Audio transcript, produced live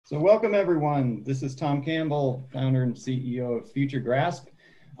So welcome everyone. This is Tom Campbell, founder and CEO of FutureGrasp.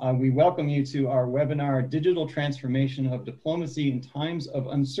 We welcome you to our webinar, Digital Transformation of Diplomacy in Times of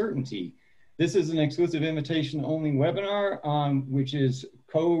Uncertainty. This is an exclusive invitation-only webinar, which is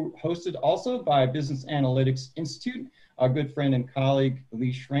co-hosted also by Business Analytics Institute, our good friend and colleague,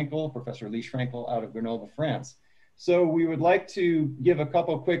 Professor Lee Schrenkel out of Grenoble, France. So we would like to give a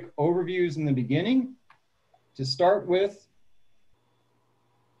couple quick overviews in the beginning. To start with,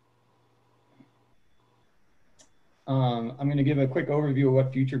 I'm going to give a quick overview of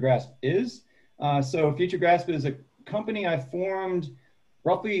what FutureGrasp is. So FutureGrasp is a company I formed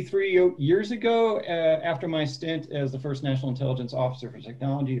roughly 3 years ago after my stint as the first National Intelligence Officer for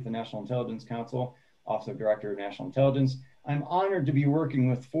Technology at the National Intelligence Council, Office of Director of National Intelligence. I'm honored to be working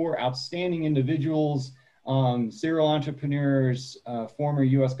with 4 outstanding individuals, serial entrepreneurs, former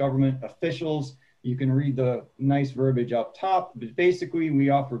US government officials. You can read the nice verbiage up top, but basically we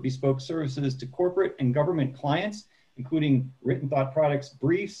offer bespoke services to corporate and government clients, including written thought products,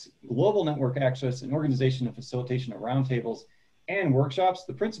 briefs, global network access, and organization and facilitation of roundtables and workshops.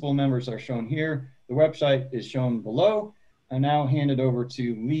 The principal members are shown here. The website is shown below. I now hand it over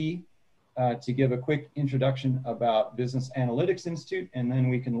to Lee to give a quick introduction about Business Analytics Institute, and then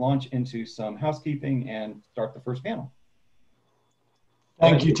we can launch into some housekeeping and start the first panel.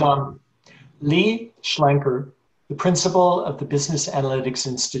 Thank you, Tom. Lee Schrenkel, the principal of the Business Analytics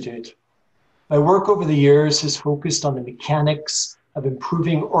Institute. My work over the years has focused on the mechanics of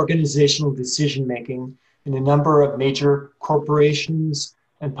improving organizational decision-making in a number of major corporations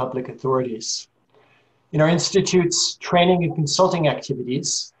and public authorities. In our Institute's training and consulting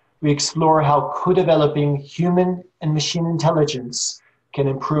activities, we explore how co-developing human and machine intelligence can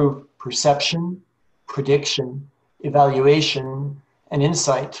improve perception, prediction, evaluation, and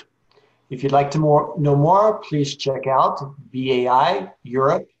insight. If you'd like to know more, please check out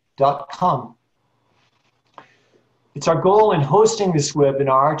BAIEurope.com. It's our goal in hosting this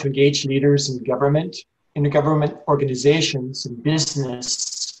webinar to engage leaders in government, intergovernment organizations, and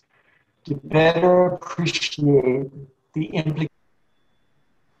business to better appreciate the implications.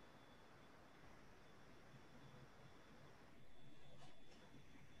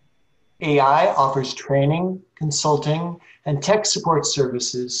 AI offers training, consulting, and tech support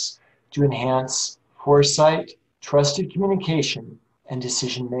services to enhance foresight, trusted communication, and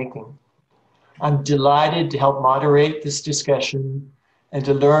decision-making. I'm delighted to help moderate this discussion and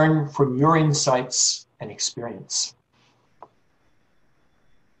to learn from your insights and experience.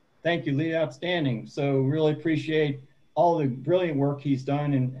 Thank you, Lee. Outstanding. So really appreciate all the brilliant work he's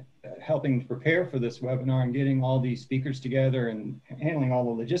done in helping prepare for this webinar and getting all these speakers together and handling all the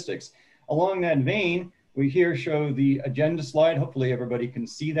logistics. Along that vein, we here show the agenda slide. Hopefully everybody can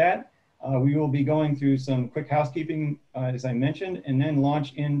see that. We will be going through some quick housekeeping, as I mentioned, and then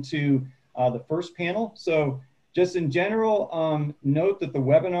launch into the first panel. So just in general, note that the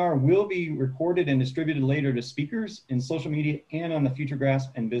webinar will be recorded and distributed later to speakers in social media and on the FutureGrasp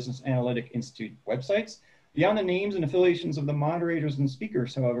and Business Analytics Institute websites. Beyond the names and affiliations of the moderators and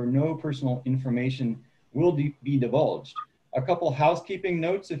speakers, however, no personal information will be divulged. A couple housekeeping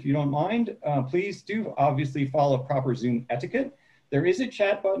notes, if you don't mind. Please do obviously follow proper Zoom etiquette. There is a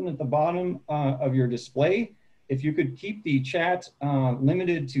chat button at the bottom of your display. If you could keep the chat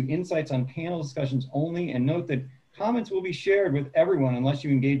limited to insights on panel discussions only, and note that comments will be shared with everyone unless you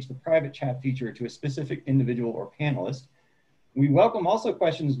engage the private chat feature to a specific individual or panelist. We welcome also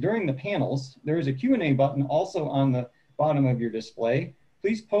questions during the panels. There is a Q&A button also on the bottom of your display.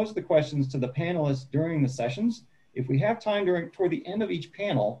 Please post the questions to the panelists during the sessions. If we have time toward the end of each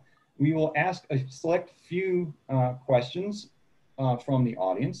panel, we will ask a select few questions from the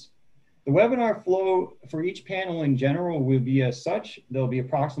audience. The webinar flow for each panel in general will be as such. There'll be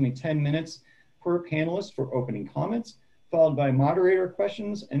approximately 10 minutes per panelist for opening comments, followed by moderator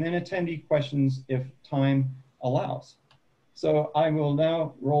questions, and then attendee questions if time allows. So I will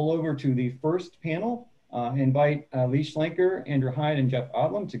now roll over to the first panel, invite Lee Schrenkel, Andrew Hyde, and Jeff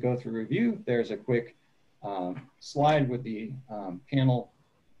Odlum to go through review. There's a quick slide with the panel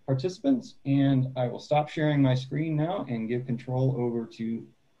participants, and I will stop sharing my screen now and give control over to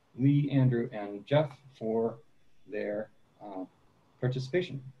Lee, Andrew, and Jeff for their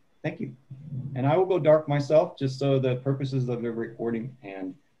participation. Thank you. And I will go dark myself just so the purposes of the recording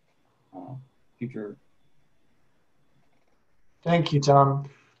and future. Thank you, Tom.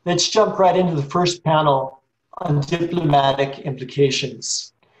 Let's jump right into the first panel on diplomatic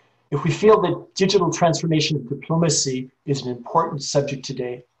implications. If we feel that digital transformation of diplomacy is an important subject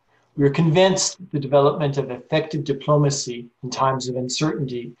today, we are convinced the development of effective diplomacy in times of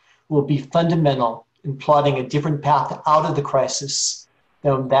uncertainty will be fundamental in plotting a different path out of the crisis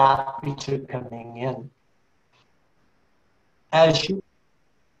than that we took coming in. As you,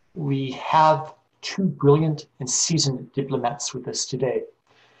 we have two brilliant and seasoned diplomats with us today.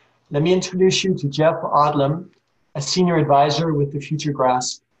 Let me introduce you to Jeff Odlum, a senior advisor with the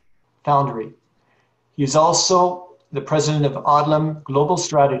FutureGrasp Foundry. He is also the president of Odlum Global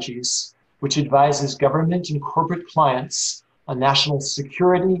Strategies, which advises government and corporate clients on national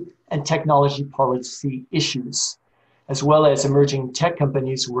security and technology policy issues, as well as emerging tech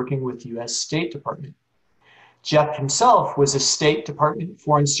companies working with the US State Department. Jeff himself was a State Department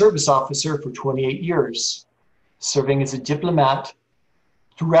Foreign Service officer for 28 years, serving as a diplomat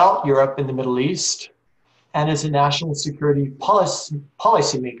throughout Europe and the Middle East, and as a national security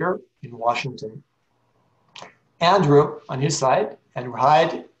policymaker in Washington. Andrew, on his side, Andrew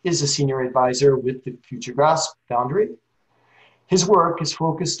Hyde, is a senior advisor with the FutureGrasp Foundry. His work is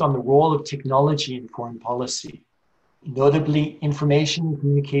focused on the role of technology in foreign policy, notably information and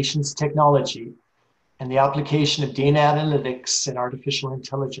communications technology, and the application of data analytics and artificial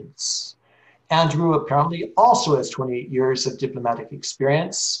intelligence. Andrew apparently also has 28 years of diplomatic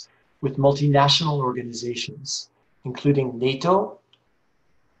experience with multinational organizations, including NATO,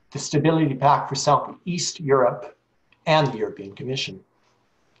 the Stability Pact for Southeast Europe, and the European Commission.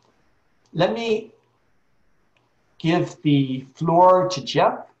 Let me give the floor to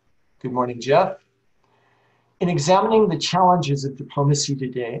Jeff. Good morning, Jeff. In examining the challenges of diplomacy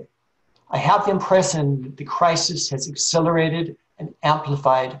today, I have the impression that the crisis has accelerated and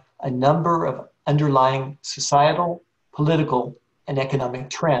amplified a number of underlying societal, political, and economic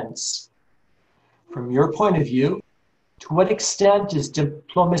trends. From your point of view, to what extent is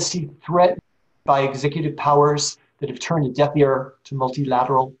diplomacy threatened by executive powers that have turned a deaf ear to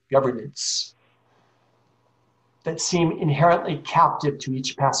multilateral governance, that seem inherently captive to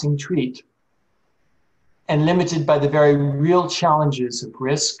each passing treat, and limited by the very real challenges of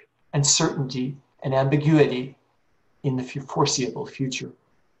risk, uncertainty, and ambiguity in the foreseeable future?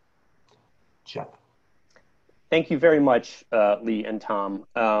 Jeff. Thank you very much, Lee and Tom.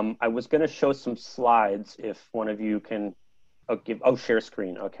 I was going to show some slides if one of you can share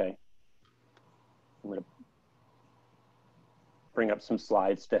screen. Okay. I'm going to bring up some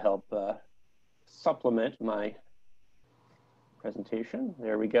slides to help supplement my presentation.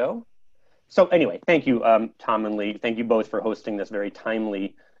 There we go. So anyway, thank you, Tom and Lee. Thank you both for hosting this very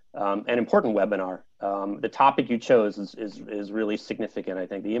timely and important webinar. The topic you chose is really significant. I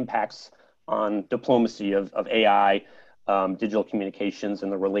think the impacts on diplomacy of AI, digital communications,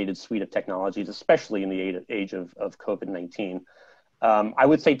 and the related suite of technologies, especially in the age of COVID-19. I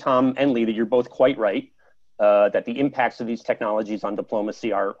would say, Tom and Lee, that you're both quite right, that the impacts of these technologies on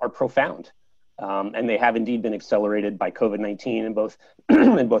diplomacy are profound. And they have indeed been accelerated by COVID-19 in both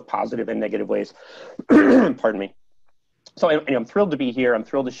in both positive and negative ways. Pardon me. So I'm thrilled to be here. I'm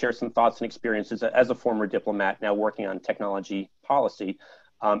thrilled to share some thoughts and experiences as a former diplomat now working on technology policy,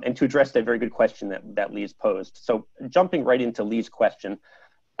 and to address that very good question that Lee's posed. So jumping right into Lee's question,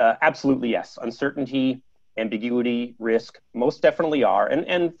 absolutely yes. Uncertainty, ambiguity, risk most definitely are,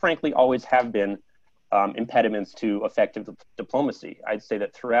 and frankly always have been impediments to effective diplomacy. I'd say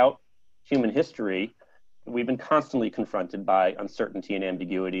that throughout human history, we've been constantly confronted by uncertainty and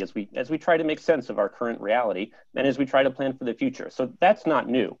ambiguity as we try to make sense of our current reality and as we try to plan for the future. So that's not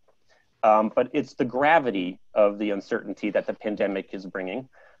new, but it's the gravity of the uncertainty that the pandemic is bringing,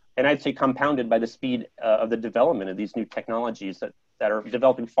 and I'd say compounded by the speed of the development of these new technologies that are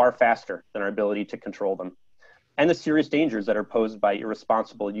developing far faster than our ability to control them, and the serious dangers that are posed by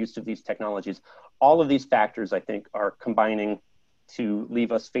irresponsible use of these technologies. All of these factors, I think, are combining to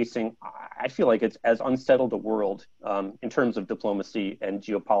leave us facing, I feel like it's as unsettled a world in terms of diplomacy and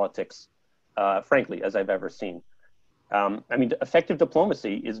geopolitics, frankly, as I've ever seen. I mean, effective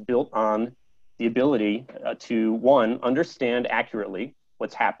diplomacy is built on the ability to, one, understand accurately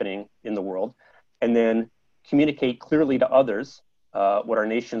what's happening in the world, and then communicate clearly to others what our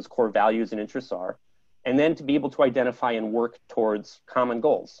nation's core values and interests are, and then to be able to identify and work towards common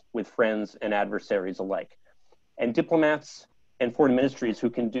goals with friends and adversaries alike. And diplomats and foreign ministries who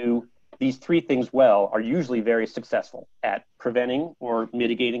can do these three things well are usually very successful at preventing or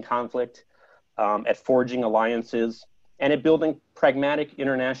mitigating conflict, at forging alliances, and at building pragmatic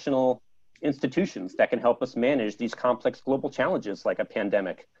international institutions that can help us manage these complex global challenges like a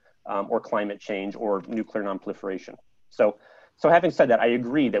pandemic or climate change or nuclear nonproliferation. So having said that, I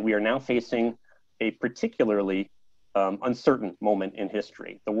agree that we are now facing a particularly uncertain moment in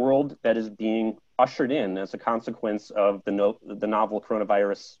history. The world that is being ushered in as a consequence of the novel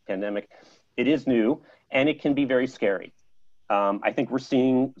coronavirus pandemic, it is new and it can be very scary. I think we're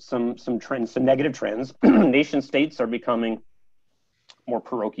seeing some trends, some negative trends. Nation states are becoming more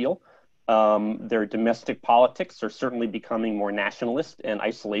parochial. Their domestic politics are certainly becoming more nationalist and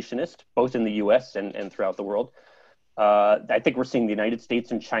isolationist, both in the US and throughout the world. I think we're seeing the United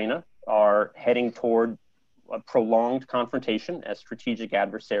States and China are heading toward a prolonged confrontation as strategic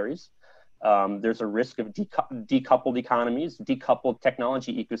adversaries. There's a risk of decoupled economies, decoupled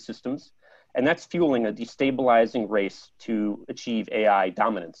technology ecosystems, and that's fueling a destabilizing race to achieve AI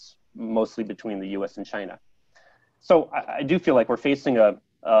dominance, mostly between the US and China. So I do feel like we're facing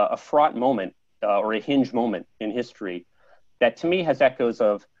a fraught moment or a hinge moment in history that to me has echoes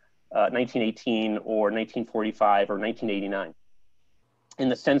of 1918 or 1945 or 1989, in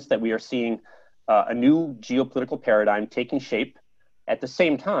the sense that we are seeing a new geopolitical paradigm taking shape at the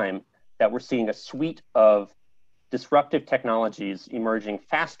same time that we're seeing a suite of disruptive technologies emerging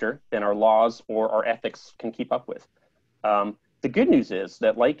faster than our laws or our ethics can keep up with. The good news is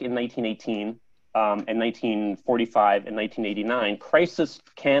that, like in 1918 and 1945 and 1989, crisis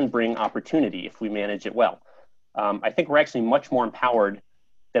can bring opportunity if we manage it well. I think we're actually much more empowered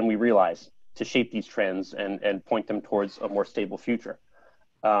than we realize to shape these trends and point them towards a more stable future.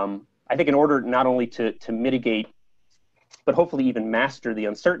 I think in order not only to mitigate, but hopefully even master the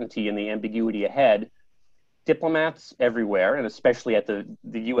uncertainty and the ambiguity ahead, diplomats everywhere, and especially at the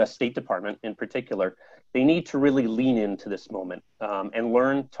US State Department in particular, they need to really lean into this moment and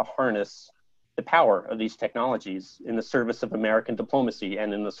learn to harness the power of these technologies in the service of American diplomacy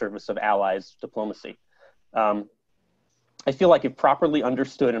and in the service of allies' diplomacy. I feel like if properly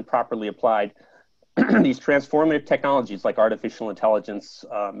understood and properly applied, these transformative technologies like artificial intelligence,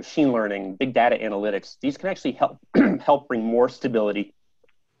 machine learning, big data analytics, these can actually help, help bring more stability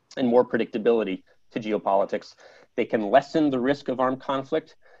and more predictability to geopolitics. They can lessen the risk of armed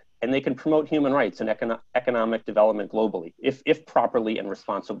conflict, and they can promote human rights and economic development globally, if properly and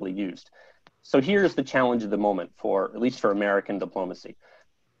responsibly used. So here's the challenge of the moment for, at least for American diplomacy.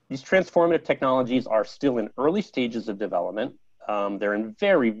 These transformative technologies are still in early stages of development. They're in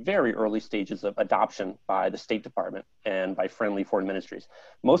very, very early stages of adoption by the State Department and by friendly foreign ministries.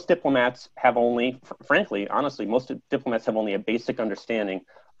 Most diplomats have only, frankly, honestly, most diplomats have only a basic understanding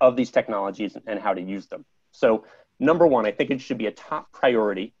of these technologies and how to use them. So number one, I think it should be a top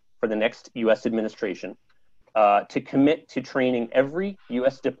priority for the next US administration to commit to training every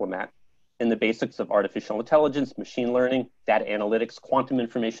US diplomat in the basics of artificial intelligence, machine learning, data analytics, quantum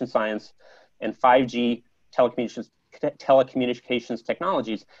information science, and 5G telecommunications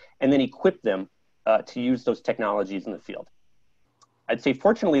technologies, and then equip them to use those technologies in the field. I'd say,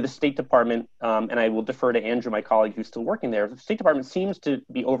 fortunately, the State Department, and I will defer to Andrew, my colleague who's still working there, the State Department seems to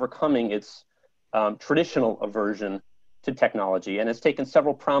be overcoming its traditional aversion to technology and has taken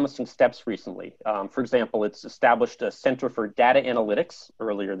several promising steps recently. For example, it's established a Center for Data Analytics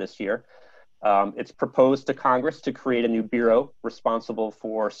earlier this year. It's proposed to Congress to create a new bureau responsible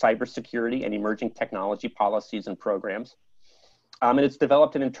for cybersecurity and emerging technology policies and programs. And it's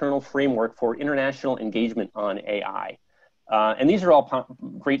developed an internal framework for international engagement on AI. And these are all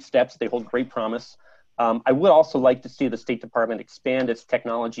great steps. They hold great promise. I would also like to see the State Department expand its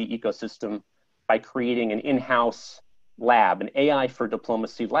technology ecosystem by creating an in-house lab, an AI for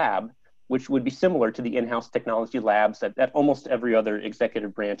diplomacy lab, which would be similar to the in-house technology labs that almost every other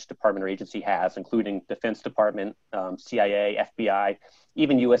executive branch department or agency has, including Defense Department, CIA, FBI,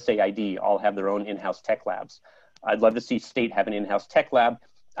 even USAID all have their own in-house tech labs. I'd love to see state have an in-house tech lab.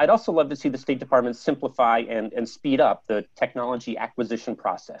 I'd also love to see the State Department simplify and speed up the technology acquisition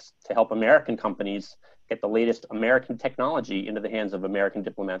process to help American companies get the latest American technology into the hands of American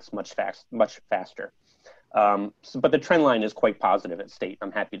diplomats much faster. But the trend line is quite positive at state,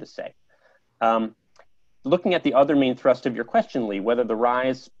 I'm happy to say. Looking at the other main thrust of your question, Lee, whether the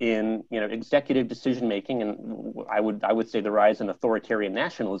rise in executive decision making, and I would say the rise in authoritarian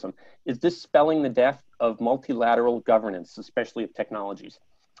nationalism, is this spelling the death of multilateral governance, especially of technologies?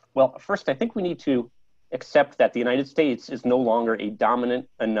 Well, first, I think we need to accept that the United States is no longer a dominant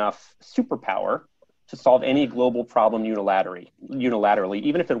enough superpower to solve any global problem unilaterally,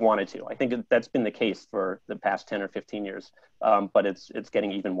 even if it wanted to. I think that's been the case for the past 10 or 15 years, but it's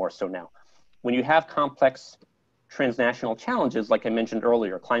getting even more so now. When you have complex transnational challenges, like I mentioned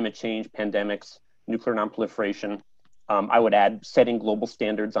earlier, climate change, pandemics, nuclear nonproliferation, I would add setting global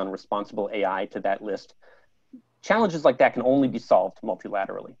standards on responsible AI to that list. Challenges like that can only be solved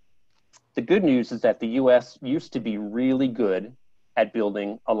multilaterally. The good news is that the US used to be really good at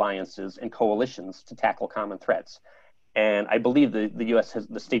building alliances and coalitions to tackle common threats. And I believe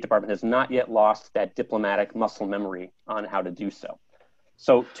the State Department has not yet lost that diplomatic muscle memory on how to do so.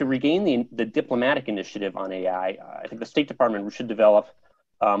 So to regain the diplomatic initiative on AI, I think the State Department should develop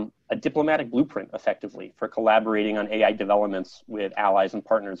a diplomatic blueprint, effectively, for collaborating on AI developments with allies and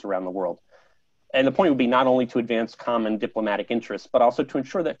partners around the world. And the point would be not only to advance common diplomatic interests, but also to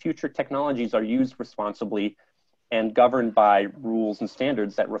ensure that future technologies are used responsibly and governed by rules and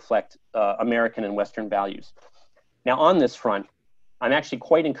standards that reflect American and Western values. Now, on this front, I'm actually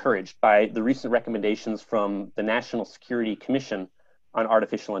quite encouraged by the recent recommendations from the National Security Commission on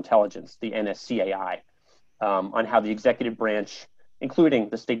Artificial Intelligence, the NSCAI, on how the executive branch, including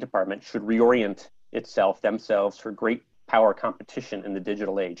the State Department, should reorient themselves for great power competition in the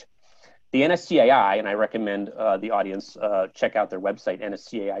digital age. The NSCAI, and I recommend the audience check out their website,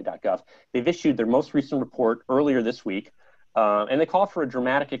 nscai.gov. They've issued their most recent report earlier this week, and they call for a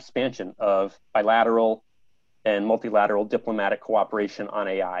dramatic expansion of bilateral and multilateral diplomatic cooperation on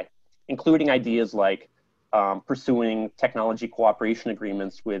AI, including ideas like pursuing technology cooperation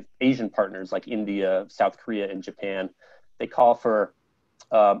agreements with Asian partners like India, South Korea, and Japan. They call for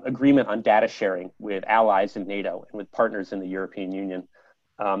agreement on data sharing with allies in NATO and with partners in the European Union.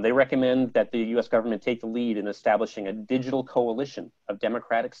 They recommend that the US government take the lead in establishing a digital coalition of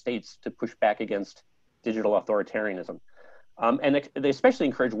democratic states to push back against digital authoritarianism. And they especially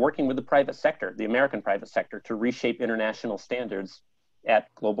encourage working with the private sector, the American private sector, to reshape international standards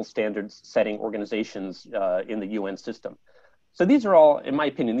at global standards setting organizations in the UN system. So these are all, in my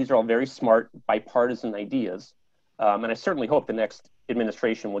opinion, these are all very smart bipartisan ideas. And I certainly hope the next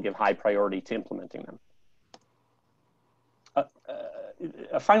administration will give high priority to implementing them.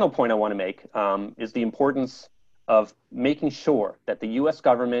 A final point I want to make is the importance of making sure that the US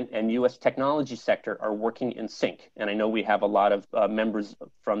government and US technology sector are working in sync. And I know we have a lot of members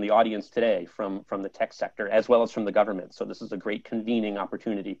from the audience today from the tech sector, as well as from the government. So this is a great convening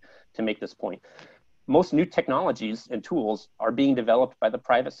opportunity to make this point. Most new technologies and tools are being developed by the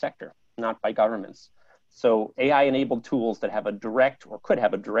private sector, not by governments. So AI-enabled tools that have a direct or could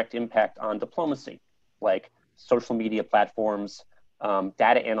have a direct impact on diplomacy, like social media platforms,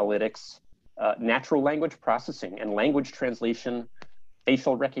 data analytics, natural language processing and language translation,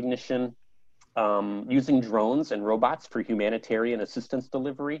 facial recognition, using drones and robots for humanitarian assistance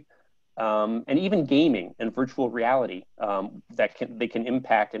delivery, and even gaming and virtual reality they can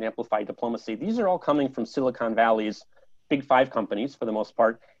impact and amplify diplomacy. These are all coming from Silicon Valley's big 5 companies for the most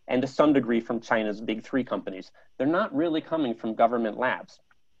part, and to some degree from China's big 3 companies. They're not really coming from government labs.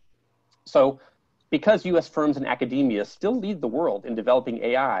 So because US firms and academia still lead the world in developing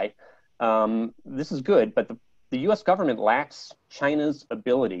AI, this is good, but the US government lacks China's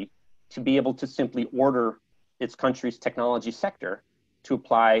ability to be able to simply order its country's technology sector to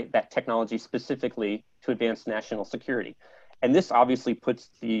apply that technology specifically to advance national security. And this obviously puts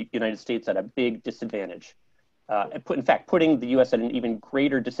the United States at a big disadvantage. In fact, putting the US at an even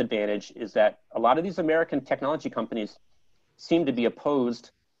greater disadvantage is that a lot of these American technology companies seem to be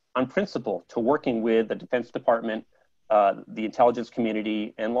opposed on principle to working with the Defense Department, the intelligence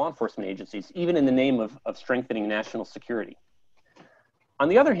community, and law enforcement agencies, even in the name of strengthening national security. On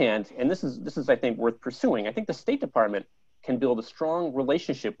the other hand, and this is I think worth pursuing, I think the State Department can build a strong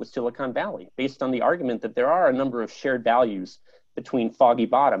relationship with Silicon Valley based on the argument that there are a number of shared values between Foggy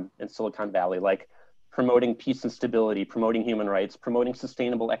Bottom and Silicon Valley, like promoting peace and stability, promoting human rights, promoting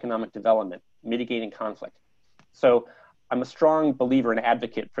sustainable economic development, mitigating conflict. So I'm a strong believer and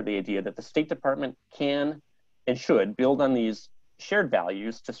advocate for the idea that the State Department can and should build on these shared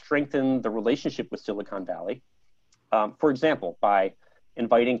values to strengthen the relationship with Silicon Valley. For example, by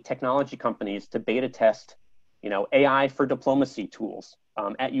inviting technology companies to beta test, AI for diplomacy tools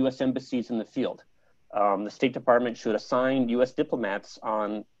at US embassies in the field. The State Department should assign US diplomats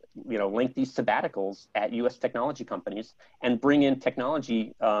on lengthy sabbaticals at US technology companies and bring in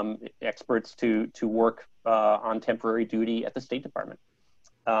technology experts to work on temporary duty at the State Department.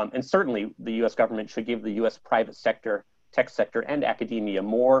 And certainly the US government should give the US private sector, tech sector, and academia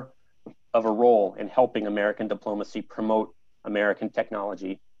more of a role in helping American diplomacy promote American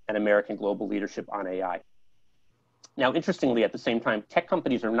technology and American global leadership on AI. Now, interestingly, at the same time, tech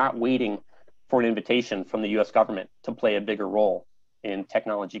companies are not waiting for an invitation from the US government to play a bigger role in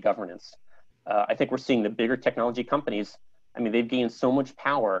technology governance. I think we're seeing the bigger technology companies, they've gained so much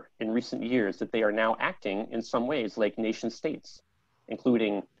power in recent years that they are now acting in some ways like nation states,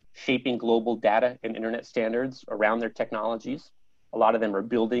 including shaping global data and internet standards around their technologies. A lot of them are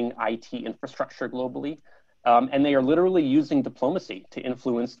building IT infrastructure globally, and they are literally using diplomacy to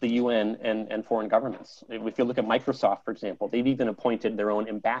influence the UN and foreign governments. If you look at Microsoft, for example, they've even appointed their own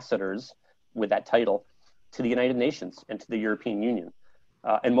ambassadors with that title to the United Nations and to the European Union.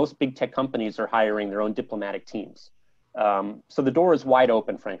 And most big tech companies are hiring their own diplomatic teams. So the door is wide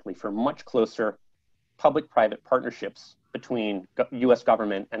open, frankly, for much closer public-private partnerships between US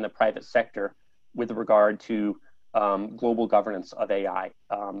government and the private sector with regard to global governance of AI.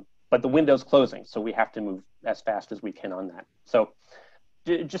 But the window's closing, so we have to move as fast as we can on that. So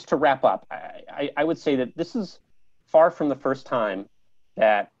just to wrap up, I would say that this is far from the first time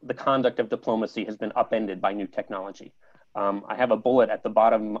that the conduct of diplomacy has been upended by new technology. I have a bullet at the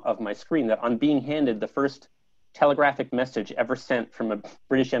bottom of my screen that on being handed the first telegraphic message ever sent from a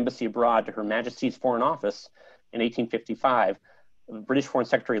British embassy abroad to Her Majesty's Foreign Office in 1855, British Foreign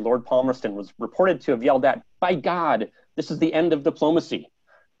Secretary Lord Palmerston was reported to have yelled at, "By God, this is the end of diplomacy."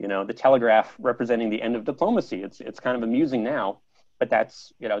 You know, the telegraph representing the end of diplomacy. It's kind of amusing now, but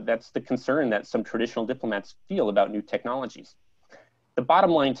that's the concern that some traditional diplomats feel about new technologies. The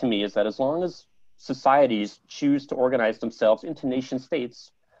bottom line to me is that as long as societies choose to organize themselves into nation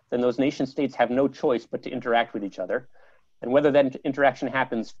states, then those nation states have no choice but to interact with each other. And whether that interaction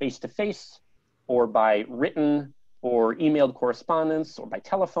happens face-to-face or by written or emailed correspondence or by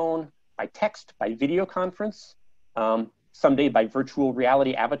telephone, by text, by video conference, someday by virtual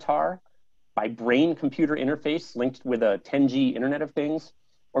reality avatar, by brain-computer interface linked with a 10G Internet of Things,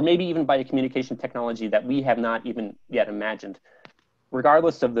 or maybe even by a communication technology that we have not even yet imagined.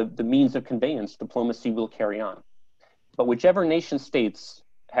 Regardless of the means of conveyance, diplomacy will carry on. But whichever nation states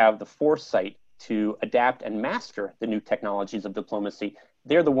have the foresight to adapt and master the new technologies of diplomacy,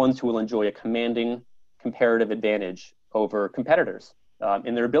 they're the ones who will enjoy a commanding comparative advantage over competitors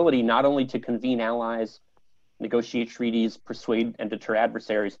in their ability not only to convene allies, negotiate treaties, persuade and deter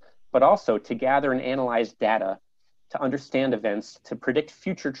adversaries, but also to gather and analyze data, to understand events, to predict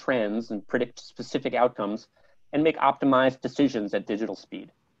future trends and predict specific outcomes, and make optimized decisions at digital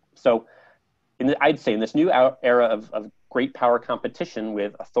speed. So I'd say in this new era of great power competition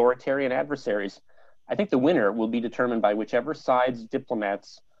with authoritarian adversaries, I think the winner will be determined by whichever side's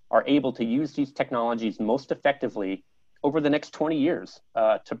diplomats are able to use these technologies most effectively over the next 20 years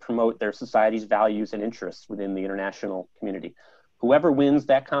to promote their society's values and interests within the international community. Whoever wins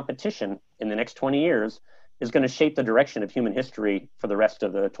that competition in the next 20 years is going to shape the direction of human history for the rest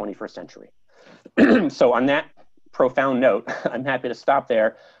of the 21st century. So on that profound note, I'm happy to stop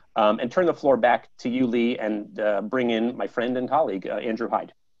there and turn the floor back to you, Lee, and bring in my friend and colleague, Andrew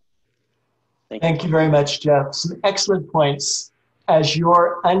Hyde. Thank you very much, Jeff. Some excellent points. As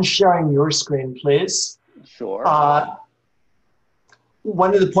you're unsharing your screen, please. Sure.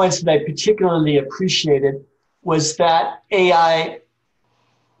 One of the points that I particularly appreciated was that AI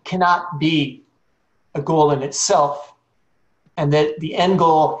cannot be a goal in itself, and that the end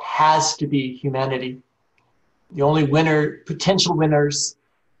goal has to be humanity. The only potential winners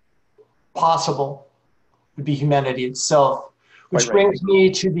possible would be humanity itself, which brings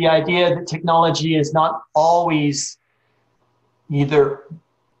me to the idea that technology is not always neither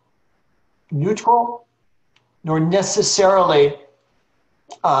neutral nor necessarily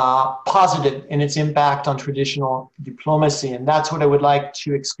positive in its impact on traditional diplomacy. And that's what I would like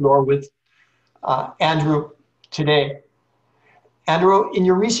to explore with Andrew today. Andrew, in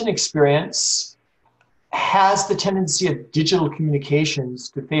your recent experience, has the tendency of digital communications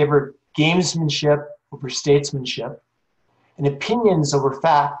to favor gamesmanship over statesmanship and opinions over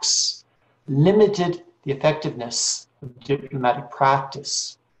facts limited the effectiveness of diplomatic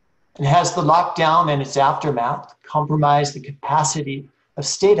practice? And has the lockdown and its aftermath compromised the capacity of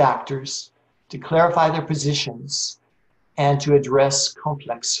state actors to clarify their positions and to address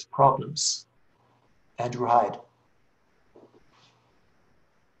complex problems? Andrew Hyde.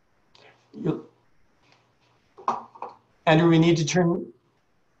 Andrew, you need to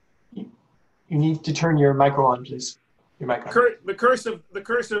turn your micro on, please. Your mic on. The curse of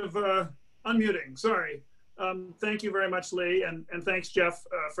unmuting. Sorry. Thank you very much, Lee, and thanks, Jeff,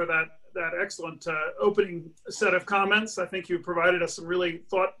 for that excellent opening set of comments. I think you provided us some really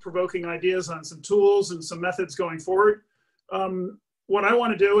thought-provoking ideas on some tools and some methods going forward. What I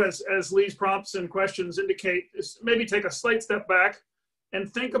want to do, as Lee's prompts and questions indicate, is maybe take a slight step back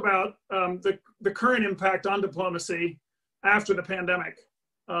and think about the current impact on diplomacy after the pandemic.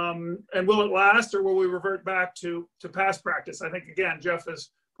 And will it last, or will we revert back to past practice? I think, again, Jeff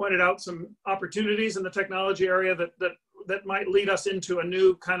has pointed out some opportunities in the technology area that might lead us into a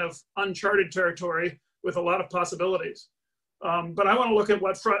new kind of uncharted territory with a lot of possibilities. But I want to look at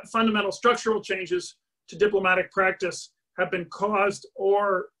what fundamental structural changes to diplomatic practice have been caused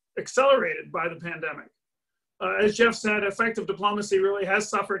or accelerated by the pandemic. As Jeff said, effective diplomacy really has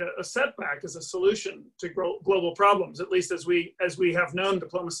suffered a setback as a solution to global problems, at least as we have known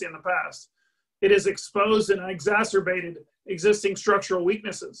diplomacy in the past. It has exposed and exacerbated existing structural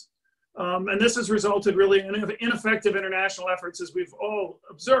weaknesses. And this has resulted really in ineffective international efforts, as we've all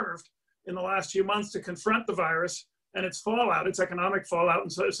observed in the last few months, to confront the virus and its fallout, its economic fallout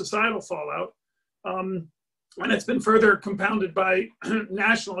and societal fallout. And it's been further compounded by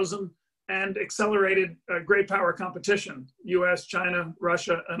nationalism and accelerated great power competition, US, China,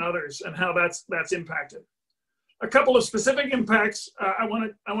 Russia, and others, and how that's impacted. A couple of specific impacts I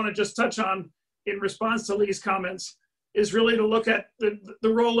want to just touch on in response to Lee's comments is really to look at the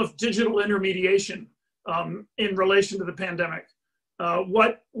role of digital intermediation in relation to the pandemic.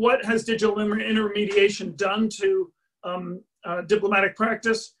 What has digital intermediation done to diplomatic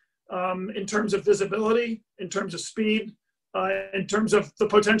practice in terms of visibility, in terms of speed, in terms of the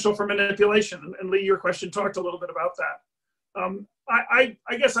potential for manipulation? And Lee, your question talked a little bit about that.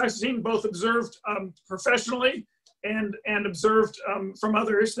 I guess I've seen both observed professionally and observed from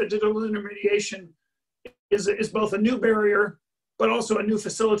others that digital intermediation is both a new barrier, but also a new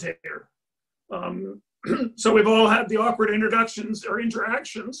facilitator. So we've all had the awkward introductions or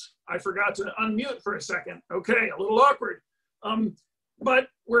interactions. I forgot to unmute for a second. Okay, a little awkward. But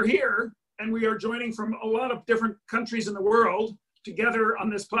we're here and we are joining from a lot of different countries in the world together on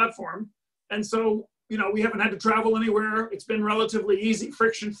this platform. And so, you know, we haven't had to travel anywhere. It's been relatively easy,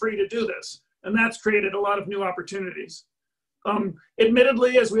 friction-free to do this. And that's created a lot of new opportunities.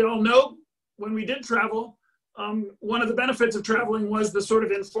 Admittedly, as we all know, when we did travel, one of the benefits of traveling was the sort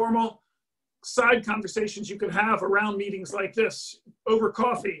of informal side conversations you could have around meetings like this, over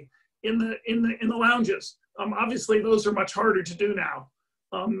coffee, in the lounges. Obviously, those are much harder to do now.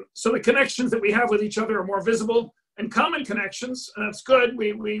 So the connections that we have with each other are more visible and common connections, and that's good.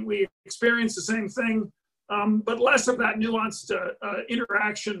 We experience the same thing, but less of that nuanced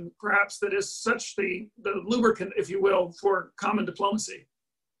interaction, perhaps, that is such the lubricant, if you will, for common diplomacy.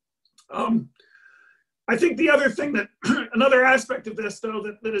 I think the other thing that, another aspect of this, though,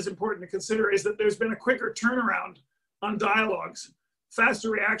 that is important to consider is that there's been a quicker turnaround on dialogues,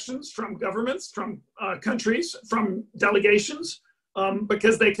 faster reactions from governments, from countries, from delegations,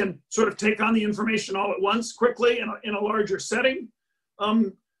 because they can sort of take on the information all at once, quickly, in a larger setting.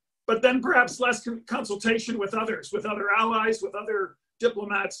 But then perhaps less consultation with others, with other allies, with other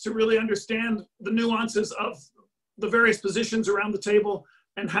diplomats, to really understand the nuances of the various positions around the table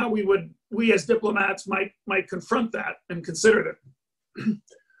and how we as diplomats might confront that and consider it.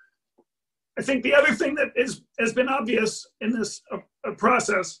 I think the other thing that has been obvious in this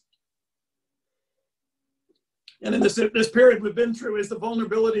process, and in this period we've been through, is the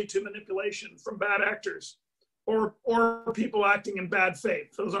vulnerability to manipulation from bad actors or people acting in bad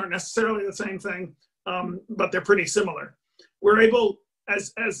faith. Those aren't necessarily the same thing, but they're pretty similar. We're able,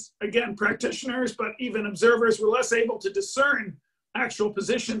 as again, practitioners, but even observers, we're less able to discern actual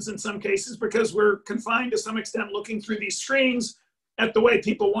positions in some cases because we're confined to some extent looking through these screens at the way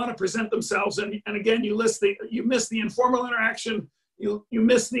people want to present themselves. And again, you miss the informal interaction, you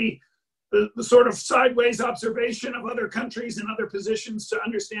miss the sort of sideways observation of other countries and other positions to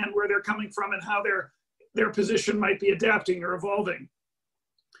understand where they're coming from and how their position might be adapting or evolving.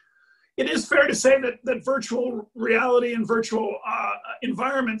 It is fair to say that virtual reality and virtual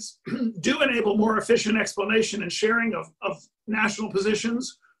environments do enable more efficient explanation and sharing of national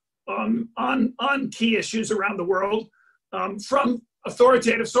positions on key issues around the world from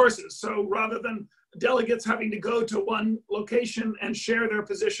authoritative sources. So rather than delegates having to go to one location and share their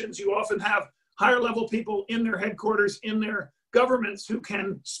positions, you often have higher level people in their headquarters, in their governments, who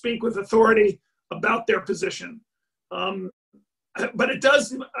can speak with authority about their position. But it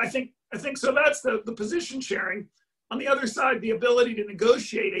does, I think so that's the position sharing. On the other side, the ability to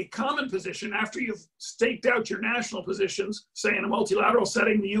negotiate a common position after you've staked out your national positions, say in a multilateral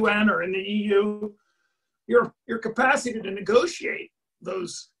setting, the UN or in the EU, your capacity to negotiate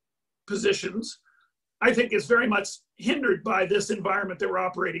those positions, I think, is very much hindered by this environment that we're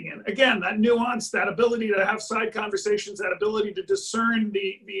operating in. Again, that nuance, that ability to have side conversations, that ability to discern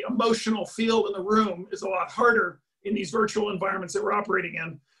the emotional feel in the room is a lot harder in these virtual environments that we're operating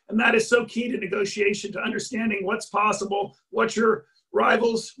in. And that is so key to negotiation, to understanding what's possible, what your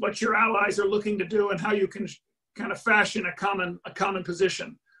rivals, what your allies are looking to do, and how you can kind of fashion a common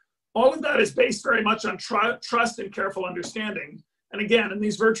position. All of that is based very much on trust and careful understanding. And again, in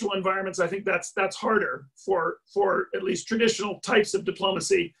these virtual environments, I think that's harder for at least traditional types of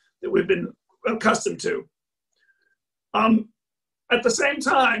diplomacy that we've been accustomed to. At the same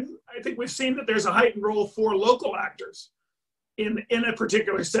time, I think we've seen that there's a heightened role for local actors in a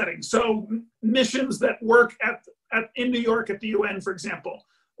particular setting. So missions that work in New York at the UN, for example,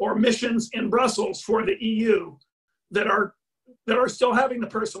 or missions in Brussels for the EU that are still having the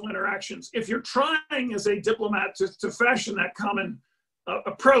personal interactions. If you're trying as a diplomat to fashion that common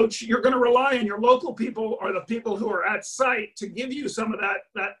approach, you're going to rely on your local people or the people who are at site to give you some of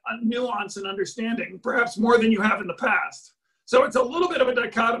that nuance and understanding, perhaps more than you have in the past. So it's a little bit of a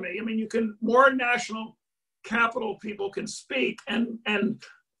dichotomy. I mean, more national capital people can speak and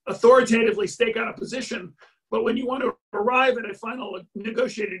authoritatively stake out a position, but when you want to arrive at a final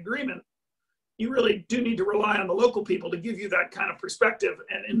negotiated agreement, you really do need to rely on the local people to give you that kind of perspective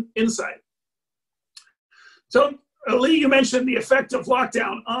and insight. So Lee, you mentioned the effect of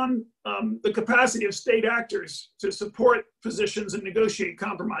lockdown on the capacity of state actors to support positions and negotiate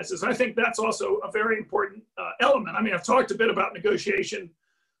compromises. I think that's also a very important element. I mean, I've talked a bit about negotiation,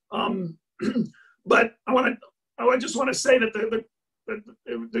 but I just want to say that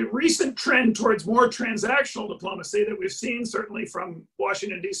the recent trend towards more transactional diplomacy that we've seen, certainly from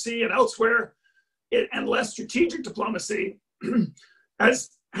Washington, D.C. and elsewhere, and less strategic diplomacy has,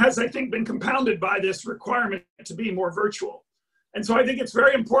 I think, been compounded by this requirement to be more virtual. And so I think it's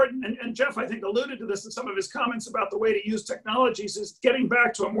very important, and Jeff, I think, alluded to this in some of his comments about the way to use technologies, is getting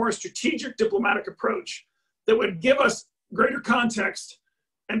back to a more strategic diplomatic approach that would give us greater context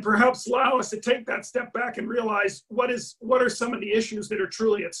and perhaps allow us to take that step back and realize what are some of the issues that are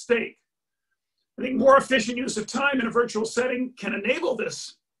truly at stake. I think more efficient use of time in a virtual setting can enable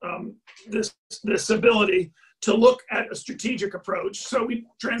this ability to look at a strategic approach. So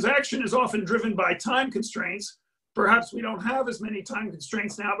transaction is often driven by time constraints. Perhaps we don't have as many time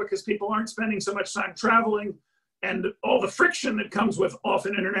constraints now because people aren't spending so much time traveling and all the friction that comes with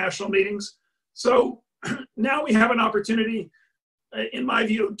often international meetings. So now we have an opportunity, in my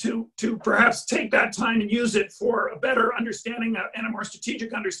view, to perhaps take that time and use it for a better understanding and a more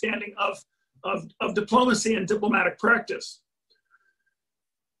strategic understanding of diplomacy and diplomatic practice.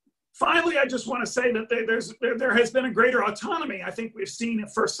 Finally, I just want to say that there has been a greater autonomy, I think we've seen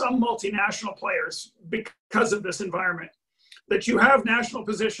for some multinational players because of this environment, that you have national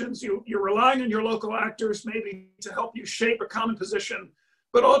positions, you're relying on your local actors maybe to help you shape a common position,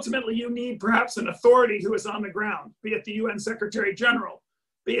 but ultimately you need perhaps an authority who is on the ground, be it the UN Secretary General,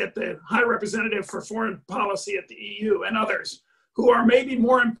 be it the High Representative for Foreign Policy at the EU and others, who are maybe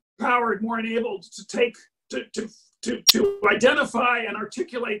more empowered, more enabled to take, to identify and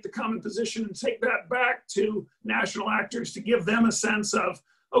articulate the common position and take that back to national actors to give them a sense of,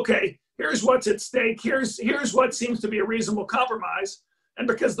 okay, here's what's at stake, here's what seems to be a reasonable compromise. And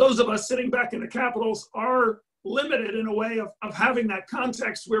because those of us sitting back in the capitals are limited in a way of having that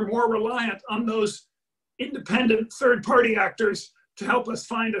context, we're more reliant on those independent third-party actors to help us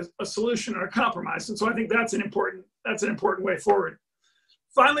find a solution or a compromise. And so I think that's an important way forward.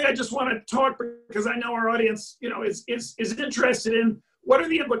 Finally, I just want to talk, because I know our audience, is interested in what are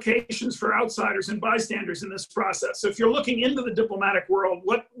the implications for outsiders and bystanders in this process. So if you're looking into the diplomatic world,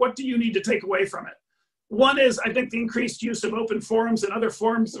 what do you need to take away from it? One is, I think, the increased use of open forums and other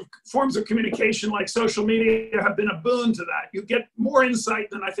forms of communication like social media have been a boon to that. You get more insight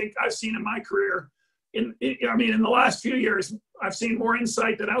than I think I've seen in my career. In the last few years, I've seen more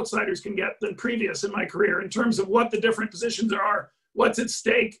insight that outsiders can get than previous in my career in terms of what the different positions are, what's at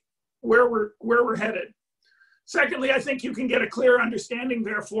stake, where we're headed. Secondly, I think you can get a clear understanding,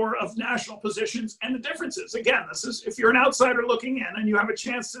 therefore, of national positions and the differences. Again, this is, if you're an outsider looking in and you have a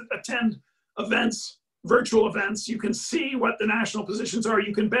chance to attend events, virtual events, you can see what the national positions are.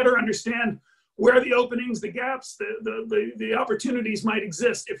 You can better understand where the openings, the gaps, the opportunities might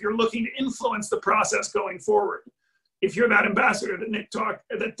exist if you're looking to influence the process going forward. If you're that ambassador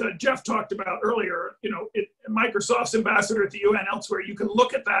that Jeff talked about earlier, Microsoft's ambassador at the UN elsewhere, you can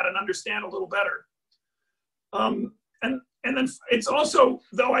look at that and understand a little better. And then it's also,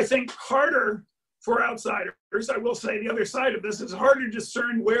 though I think, harder for outsiders. I will say the other side of this is harder to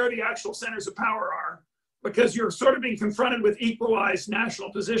discern where the actual centers of power are, because you're sort of being confronted with equalized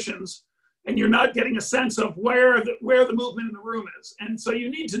national positions, and you're not getting a sense of where the movement in the room is. And so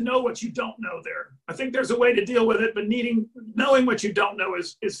you need to know what you don't know there. I think there's a way to deal with it, but knowing what you don't know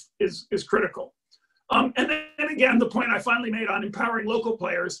is critical. And then again, the point I finally made on empowering local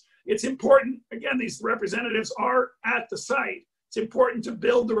players, it's important, again, these representatives are at the site. It's important to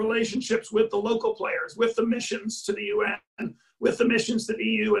build the relationships with the local players, with the missions to the UN, with the missions to the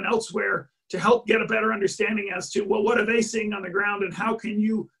EU and elsewhere, to help get a better understanding as to, well, what are they seeing on the ground and how can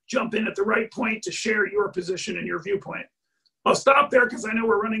you jump in at the right point to share your position and your viewpoint. I'll stop there because I know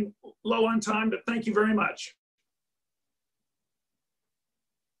we're running low on time, but thank you very much.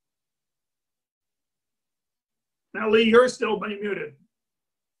 Now, Lee, you're still muted.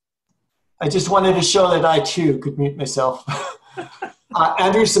 I just wanted to show that I too could mute myself.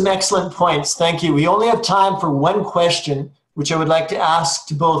 Andrew, some excellent points. Thank you. We only have time for one question, which I would like to ask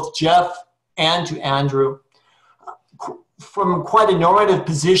to both Jeff and to Andrew. from quite a normative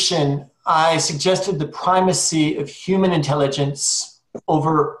position, I suggested the primacy of human intelligence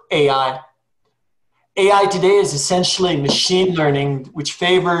over AI. AI today is essentially machine learning, which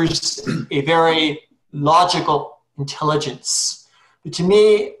favors a very logical intelligence. But to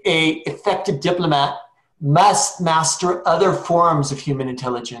me, an effective diplomat must master other forms of human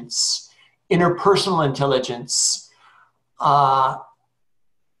intelligence, interpersonal intelligence,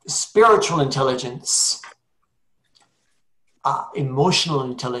 spiritual intelligence, emotional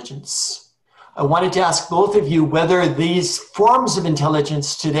intelligence. I wanted to ask both of you whether these forms of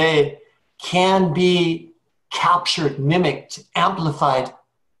intelligence today can be captured, mimicked, amplified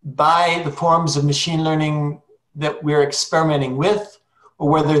by the forms of machine learning that we're experimenting with, or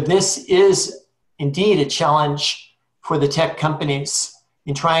whether this is indeed a challenge for the tech companies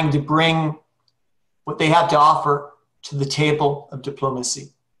in trying to bring what they have to offer to the table of diplomacy.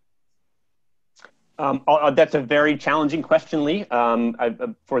 That's a very challenging question, Lee.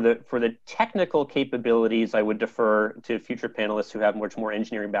 For the technical capabilities, I would defer to future panelists who have much more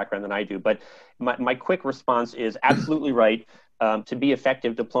engineering background than I do. But my quick response is absolutely right. To be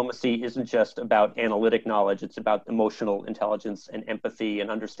effective, diplomacy isn't just about analytic knowledge. It's about emotional intelligence and empathy and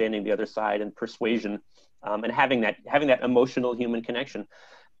understanding the other side and persuasion, and having that emotional human connection.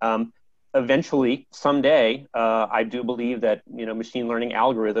 Eventually, someday, I do believe that machine learning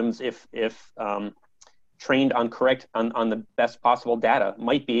algorithms, if trained on the best possible data,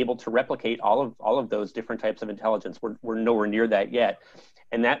 might be able to replicate all of those different types of intelligence. We're nowhere near that yet.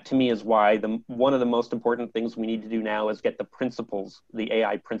 And that to me is why one of the most important things we need to do now is get the principles, the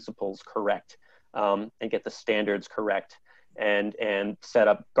AI principles correct, and get the standards correct, and set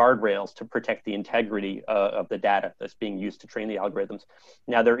up guardrails to protect the integrity of the data that's being used to train the algorithms.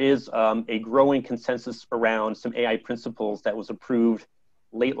 Now, there is a growing consensus around some AI principles that was approved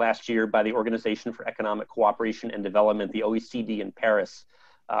late last year by the Organization for Economic Cooperation and Development, the OECD in Paris.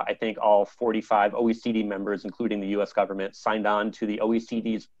 I think all 45 OECD members, including the US government, signed on to the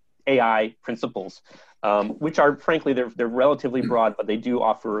OECD's AI principles, which are, frankly, they're relatively broad, but they do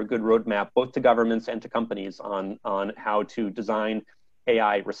offer a good roadmap both to governments and to companies on how to design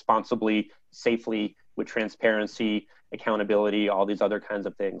AI responsibly, safely, with transparency, accountability, all these other kinds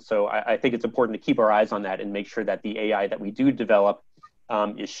of things. So I think it's important to keep our eyes on that and make sure that the AI that we do develop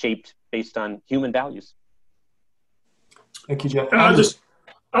is shaped based on human values. Thank you, Jeff.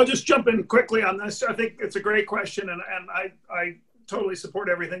 I'll just jump in quickly on this. I think it's a great question, and I totally support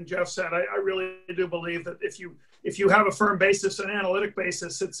everything Jeff said. I really do believe that if you have a firm basis, an analytic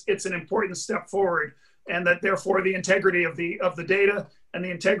basis, it's an important step forward, and that therefore the integrity of the data and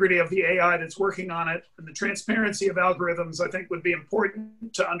the integrity of the AI that's working on it and the transparency of algorithms, I think, would be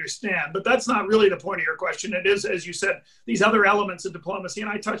important to understand. But that's not really the point of your question. It is, as you said, these other elements of diplomacy, and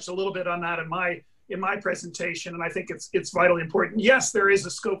I touched a little bit on that in my presentation, and I think it's vitally important. Yes, there is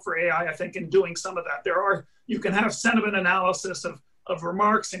a scope for AI, I think, in doing some of that. You can have sentiment analysis of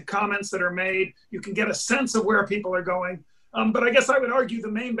remarks and comments that are made. You can get a sense of where people are going. But I guess I would argue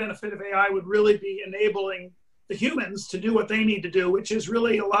the main benefit of AI would really be enabling the humans to do what they need to do, which is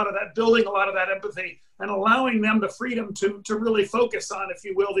really a lot of that, building a lot of that empathy and allowing them the freedom to really focus on, if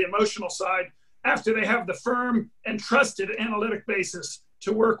you will, the emotional side after they have the firm and trusted analytic basis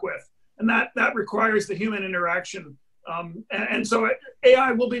to work with. And that requires the human interaction. And so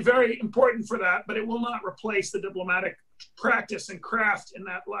AI will be very important for that, but it will not replace the diplomatic practice and craft in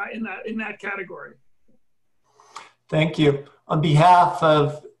that category. Thank you. On behalf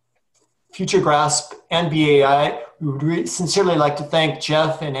of FutureGrasp and BAI, we would sincerely like to thank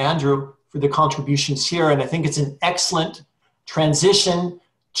Jeff and Andrew for their contributions here. And I think it's an excellent transition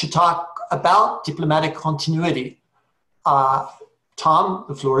to talk about diplomatic continuity. Tom,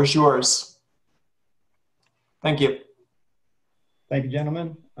 the floor is yours. Thank you. Thank you,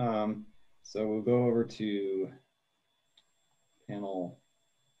 gentlemen. So we'll go over to panel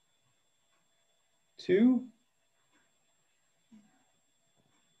 2.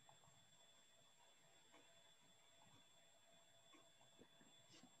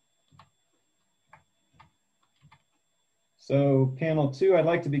 So panel 2, I'd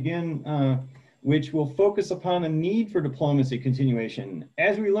like to begin, which will focus upon the need for diplomacy continuation.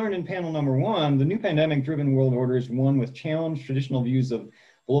 As we learned in panel number 1, the new pandemic-driven world order is one with challenged traditional views of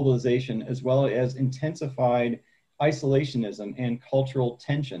globalization, as well as intensified isolationism and cultural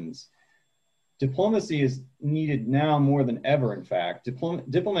tensions. Diplomacy is needed now more than ever, in fact.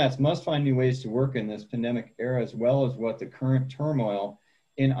 Diplomats must find new ways to work in this pandemic era, as well as what the current turmoil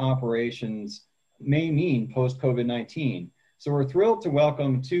in operations may mean post-COVID-19. So we're thrilled to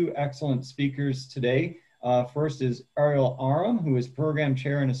welcome 2 excellent speakers today. First is Ariel Aram, who is Program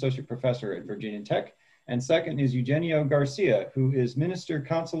Chair and Associate Professor at Virginia Tech, And second is Eugenio Garcia, who is Minister,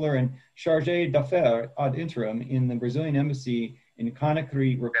 Consular, and Chargé d'Affaires ad interim in the Brazilian Embassy in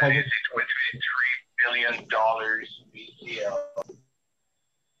Conakry, Republic. With $3 billion BCL.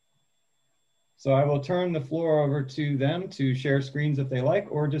 So I will turn the floor over to them to share screens if they like,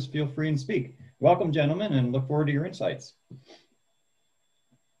 or just feel free and speak. Welcome, gentlemen, and look forward to your insights.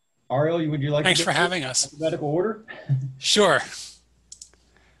 Ariel, would you like Thanks to for having us. Alphabetical order? Sure.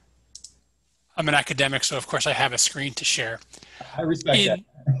 I'm an academic, so of course I have a screen to share. I respect that.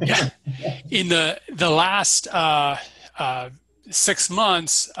 Yeah. In the last 6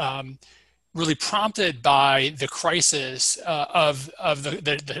 months, really prompted by the crisis of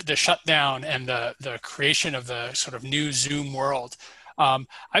the shutdown and the creation of the sort of new Zoom world,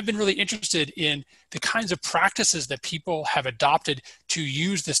 I've been really interested in the kinds of practices that people have adopted to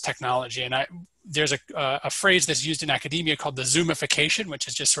use this technology. And there's a phrase that's used in academia called the Zoomification, which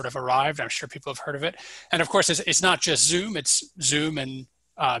has just sort of arrived. I'm sure people have heard of it. And of course, it's not just Zoom, it's Zoom and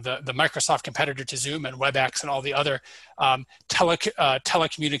the Microsoft competitor to Zoom and WebEx and all the other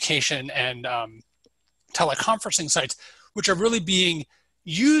telecommunication and teleconferencing sites, which are really being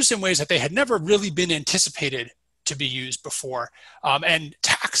used in ways that they had never really been anticipated to be used before, and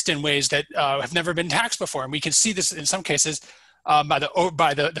taxed in ways that have never been taxed before. And we can see this in some cases by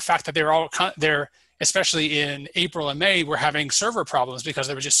the fact that they're especially in April and May, we're having server problems because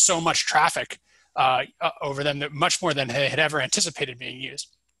there was just so much traffic over them, that much more than they had ever anticipated being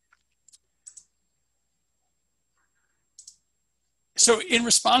used. So in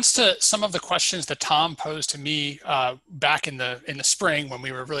response to some of the questions that Tom posed to me back in the spring, when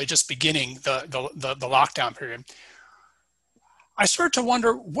we were really just beginning the lockdown period, I started to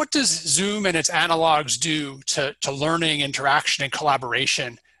wonder, what does Zoom and its analogs do to learning, interaction, and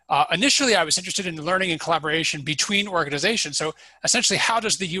collaboration? Initially, I was interested in learning and collaboration between organizations. So essentially, how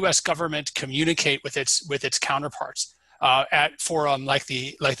does the U.S. government communicate with its counterparts at forum like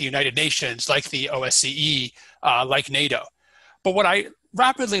the United Nations, like the OSCE, like NATO? But what I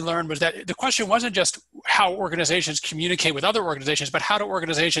rapidly learned was that the question wasn't just how organizations communicate with other organizations, but how do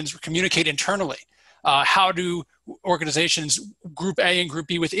organizations communicate internally? How do organizations, Group A and Group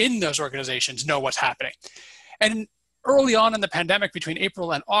B within those organizations, know what's happening? And early on in the pandemic, between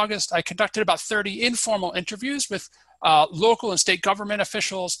April and August, I conducted about 30 informal interviews with local and state government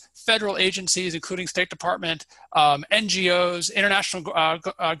officials, federal agencies, including State Department, NGOs, international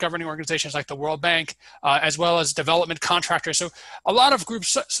governing organizations like the World Bank, as well as development contractors. So a lot of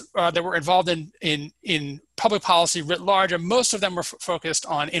groups that were involved in public policy writ large, and most of them were focused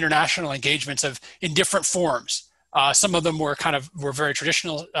on international engagements in different forms. Some of them were very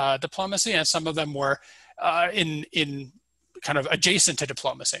traditional diplomacy, and some of them were in kind of adjacent to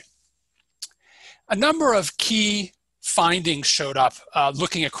diplomacy. A number of key findings showed up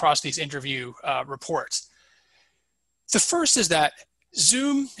looking across these interview reports. The first is that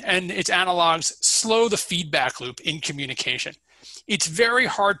Zoom and its analogs slow the feedback loop in communication. It's very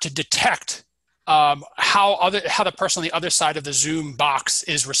hard to detect how the person on the other side of the Zoom box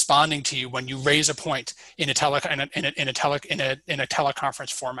is responding to you when you raise a point in a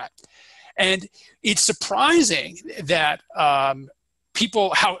teleconference format. And it's surprising that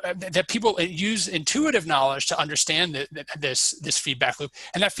people use intuitive knowledge to understand this feedback loop,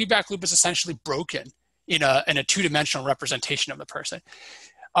 and that feedback loop is essentially broken in a two-dimensional representation of the person.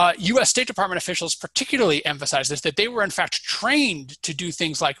 U.S. State Department officials particularly emphasize this, that they were in fact trained to do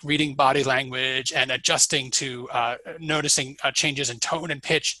things like reading body language and adjusting to noticing changes in tone and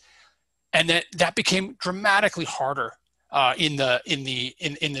pitch, and that became dramatically harder in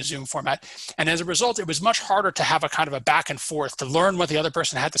the Zoom format. And as a result, it was much harder to have a kind of a back and forth, to learn what the other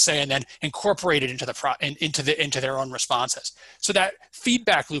person had to say and then incorporate it into their own responses. So that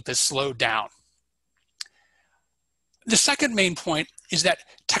feedback loop is slowed down. The second main point is that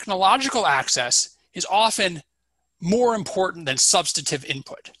technological access is often more important than substantive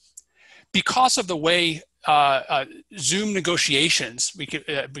input. Because of the way Zoom negotiations, we could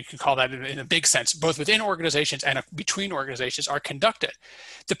call that in a big sense, both within organizations and between organizations, are conducted.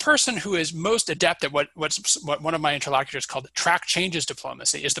 The person who is most adept at what one of my interlocutors called track changes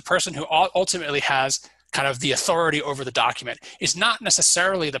diplomacy is the person who ultimately has kind of the authority over the document. It's not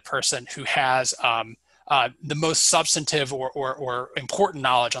necessarily the person who has the most substantive or important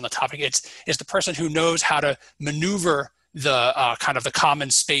knowledge on the topic. It's the person who knows how to maneuver the kind of the common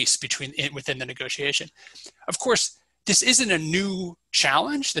space within the negotiation. Of course, this isn't a new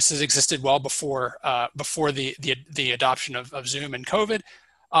challenge. This has existed well before the adoption of Zoom and COVID,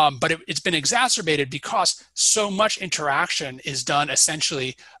 but it's been exacerbated because so much interaction is done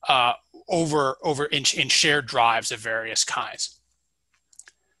essentially over in shared drives of various kinds.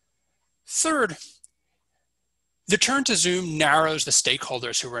 Third, The turn to Zoom narrows the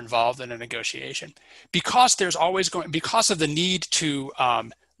stakeholders who are involved in a negotiation because because of the need to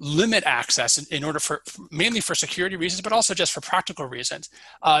limit access in order mainly for security reasons, but also just for practical reasons.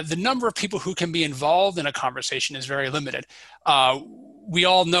 The number of people who can be involved in a conversation is very limited. We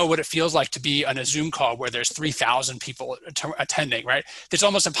all know what it feels like to be on a Zoom call where there's 3,000 people attending, right? It's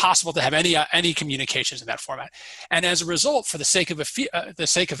almost impossible to have any communications in that format. And as a result, for the sake of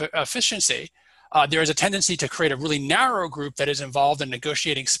efficiency, there is a tendency to create a really narrow group that is involved in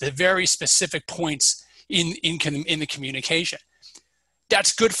negotiating very specific points in the communication.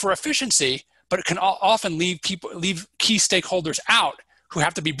 That's good for efficiency, but it can often leave key stakeholders out who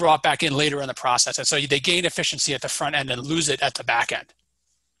have to be brought back in later in the process. And so they gain efficiency at the front end and lose it at the back end.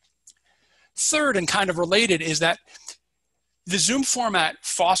 Third, and kind of related, is that the Zoom format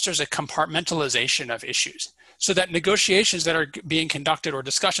fosters a compartmentalization of issues so that negotiations that are being conducted or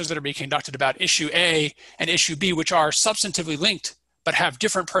discussions that are being conducted about issue A and issue B, which are substantively linked but have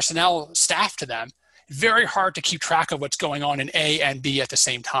different personnel staffed to them, very hard to keep track of what's going on in A and B at the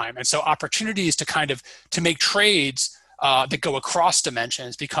same time. And so opportunities to make trades that go across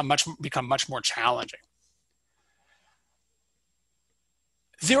dimensions become much more challenging.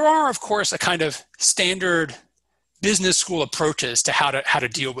 There are, of course, a kind of standard business school approaches to how to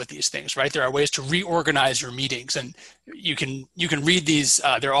deal with these things, right? There are ways to reorganize your meetings, and you can read these.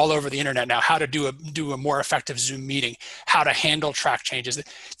 They're all over the internet now. How to do a more effective Zoom meeting, how to handle track changes.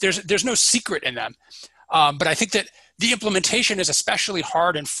 There's no secret in them, but I think that the implementation is especially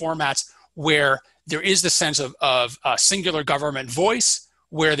hard in formats where there is the sense of a singular government voice,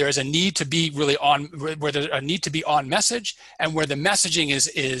 where there's a need to be really on, where there's a need to be on message, and where the messaging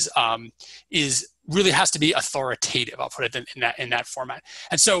is really has to be authoritative. I'll put it in that format.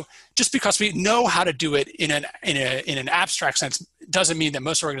 And so, just because we know how to do it in an abstract sense, doesn't mean that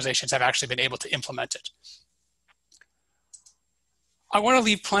most organizations have actually been able to implement it. I want to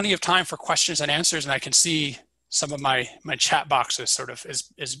leave plenty of time for questions and answers, and I can see some of my chat box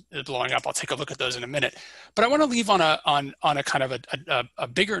is blowing up. I'll take a look at those in a minute. But I want to leave on a kind of a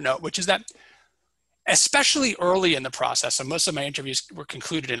bigger note, which is that especially early in the process, and most of my interviews were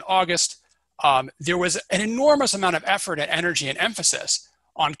concluded in August, there was an enormous amount of effort and energy and emphasis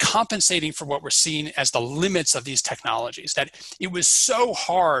on compensating for what we're seeing as the limits of these technologies, that it was so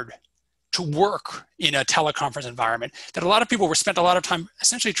hard to work in a teleconference environment that a lot of people spent a lot of time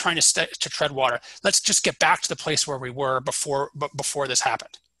essentially trying to tread water. Let's just get back to the place where we were before this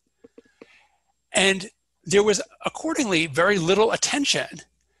happened. And there was accordingly very little attention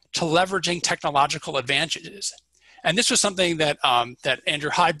to leveraging technological advantages. And this was something that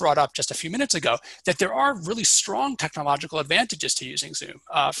Andrew Hyde brought up just a few minutes ago, that there are really strong technological advantages to using Zoom.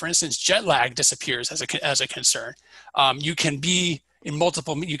 For instance, jet lag disappears as a concern. You can be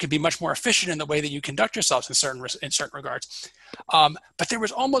much more efficient in the way that you conduct yourselves in certain regards. But there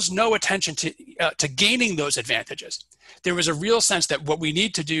was almost no attention to gaining those advantages. There was a real sense that what we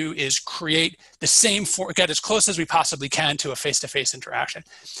need to do is create get as close as we possibly can to a face-to-face interaction.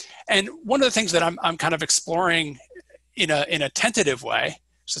 And one of the things that I'm kind of exploring in a tentative way,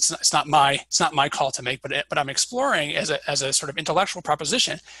 so it's not my call to make, but I'm exploring as a sort of intellectual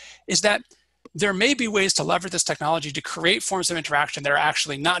proposition, is that there may be ways to leverage this technology to create forms of interaction that are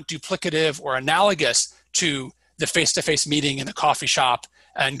actually not duplicative or analogous to the face-to-face meeting in the coffee shop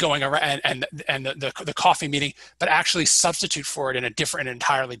and going around and the coffee meeting, but actually substitute for it in an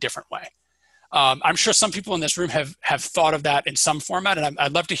entirely different way. I'm sure some people in this room have thought of that in some format, and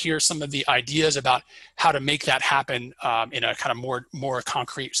I'd love to hear some of the ideas about how to make that happen in a kind of more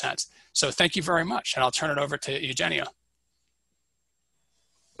concrete sense. So thank you very much, and I'll turn it over to Eugenio.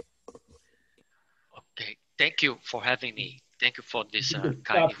 Okay, thank you for having me. Thank you for this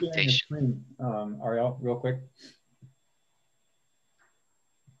kind invitation. Ariel, real quick.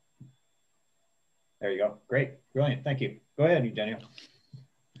 There you go. Great, brilliant. Thank you. Go ahead, Eugenio.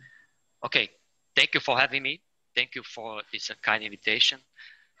 Okay, thank you for having me. Thank you for this kind invitation.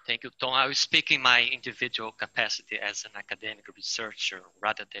 Thank you, Tom. I will speak in my individual capacity as an academic researcher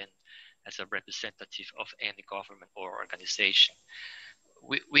rather than as a representative of any government or organization.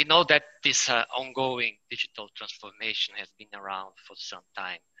 We know that this ongoing digital transformation has been around for some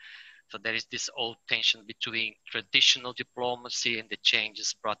time. So there is this old tension between traditional diplomacy and the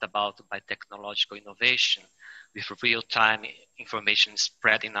changes brought about by technological innovation, with real-time information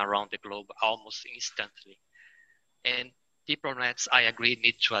spreading around the globe almost instantly. And diplomats, I agree,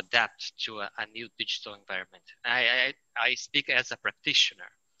 need to adapt to a new digital environment. I speak as a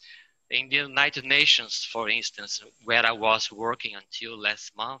practitioner. In the United Nations, for instance, where I was working until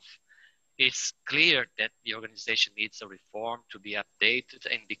last month, it's clear that the organization needs a reform to be updated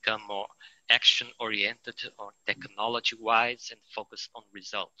and become more action-oriented or technology-wise and focus on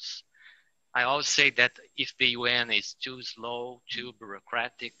results. I always say that if the UN is too slow, too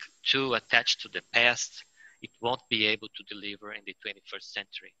bureaucratic, too attached to the past, it won't be able to deliver in the 21st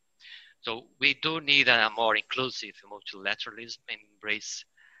century. So we do need a more inclusive multilateralism and embrace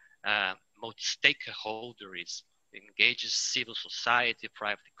multi-stakeholderism, engages civil society,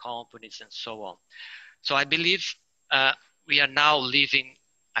 private companies, and so on. So I believe we are now living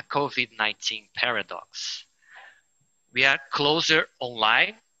a COVID-19 paradox. We are closer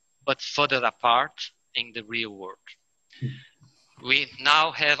online, but further apart in the real world. We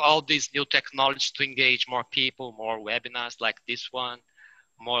now have all these new technologies to engage more people, more webinars like this one,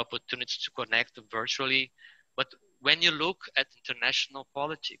 more opportunities to connect virtually. But when you look at international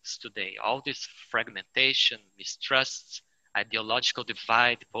politics today, all this fragmentation, mistrust, ideological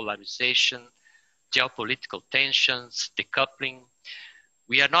divide, polarization, geopolitical tensions, decoupling,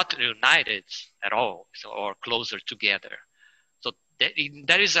 we are not united at all or closer together. So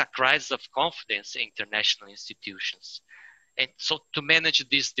there is a crisis of confidence in international institutions. And so to manage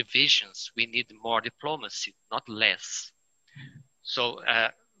these divisions, we need more diplomacy, not less. So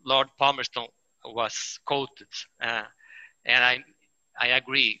Lord Palmerston was quoted, and I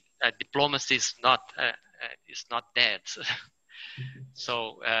agree. Diplomacy is not dead.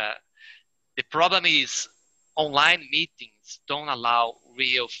 So the problem is online meetings don't allow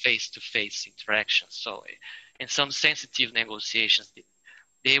real face-to-face interactions. So in some sensitive negotiations,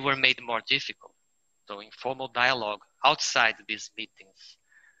 they were made more difficult. So informal dialogue outside these meetings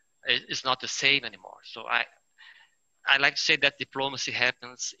is not the same anymore. So I like to say that diplomacy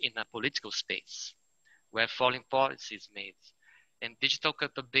happens in a political space where foreign policy is made, and digital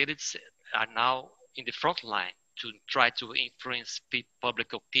capabilities are now in the front line to try to influence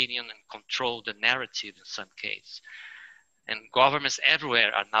public opinion and control the narrative in some cases. And governments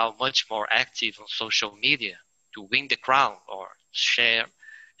everywhere are now much more active on social media to win the crown or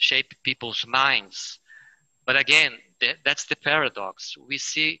shape people's minds. But again, that's the paradox. We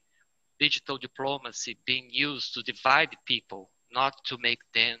see digital diplomacy being used to divide people, not to make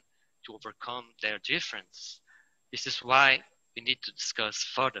them to overcome their difference. This is why we need to discuss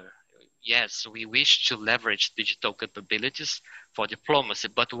further. Yes, we wish to leverage digital capabilities for diplomacy,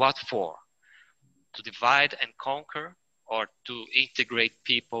 but what for? To divide and conquer, or to integrate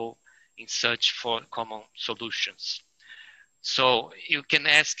people in search for common solutions? So you can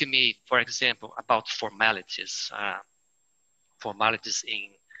ask me, for example, about formalities. Formalities in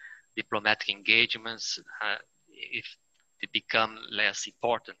diplomatic engagements, if they become less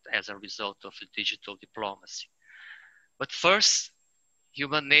important as a result of digital diplomacy. But first,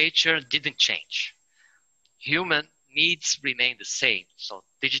 human nature didn't change. Human needs remain the same. So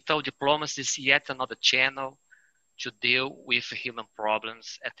digital diplomacy is yet another channel to deal with human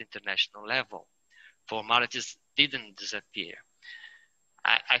problems at the international level. Formalities didn't disappear.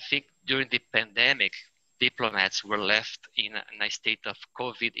 I think during the pandemic, diplomats were left in a state of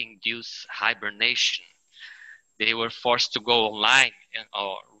COVID-induced hibernation. They were forced to go online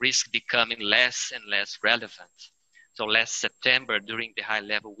or risk becoming less and less relevant. So last September, during the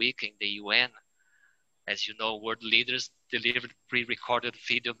high-level week in the UN, as you know, world leaders delivered pre-recorded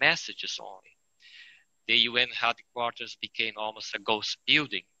video messages only. The UN headquarters became almost a ghost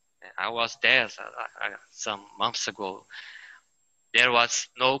building. I was there some months ago. There was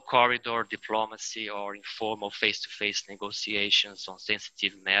no corridor diplomacy or informal face-to-face negotiations on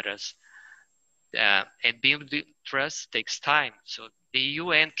sensitive matters. And building trust takes time. So the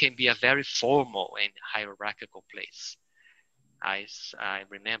UN can be a very formal and hierarchical place. I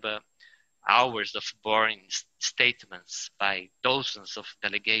remember hours of boring statements by dozens of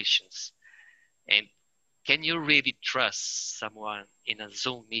delegations. And can you really trust someone in a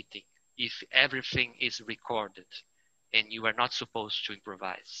Zoom meeting if everything is recorded and you are not supposed to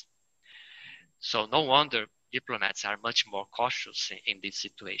improvise? So no wonder diplomats are much more cautious in these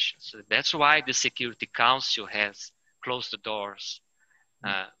situations. So that's why the Security Council has closed the doors,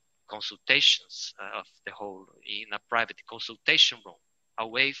 consultations of the whole in a private consultation room,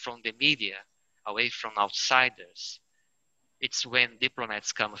 away from the media, away from outsiders. It's when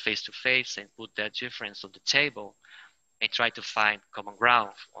diplomats come face to face and put their difference on the table and try to find common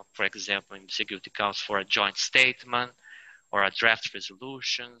ground, for example, in the Security Council for a joint statement or a draft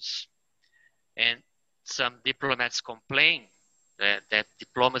resolutions. And some diplomats complain that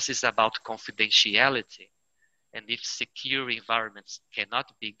diplomacy is about confidentiality. And if secure environments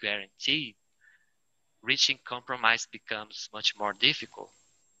cannot be guaranteed, reaching compromise becomes much more difficult.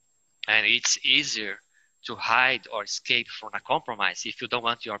 And it's easier to hide or escape from a compromise if you don't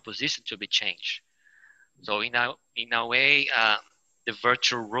want your position to be changed. So in a way, the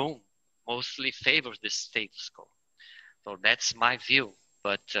virtual room mostly favors the status quo. So that's my view,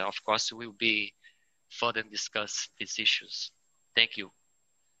 but of course we will be further discuss these issues. Thank you.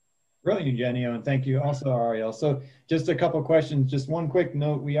 Brilliant, Eugenio, and thank you also, Ariel. So just a couple questions, just one quick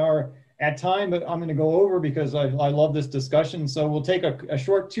note. We are at time, but I'm gonna go over because I love this discussion. So we'll take a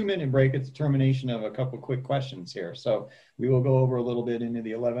short 2-minute break at the termination of a couple quick questions here. So we will go over a little bit into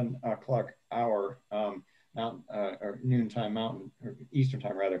the 11 o'clock hour, or noontime Mountain, or Eastern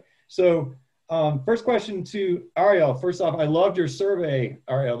time rather. So first question to Ariel. First off, I loved your survey,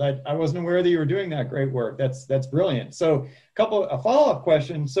 Ariel. That I wasn't aware that you were doing that great work. That's brilliant. So a follow-up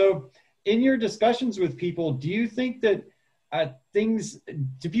question. So in your discussions with people, do you think that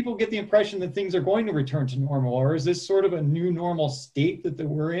do people get the impression that things are going to return to normal, or is this sort of a new normal state that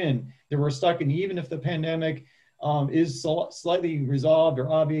we're in, that we're stuck in, even if the pandemic is slightly resolved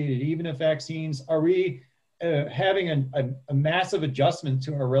or obviated, even if vaccines, are we having a massive adjustment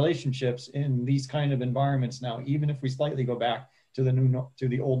to our relationships in these kind of environments now, even if we slightly go back to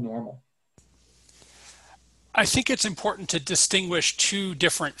the old normal? I think it's important to distinguish two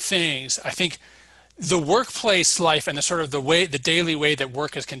different things. I think the workplace life and the daily way that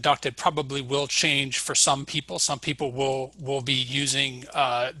work is conducted probably will change for some people. Some people will be using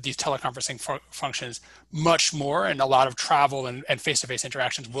these teleconferencing functions much more, and a lot of travel and face-to-face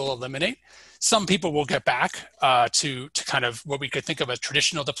interactions will eliminate. Some people will get back to kind of what we could think of as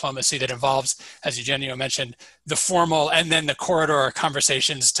traditional diplomacy that involves, as Eugenio mentioned, the formal and then the corridor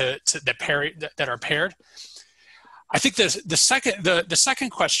conversations that are paired. I think the second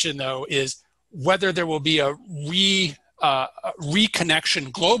question though is whether there will be a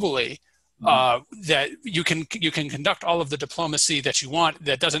reconnection globally, that you can conduct all of the diplomacy that you want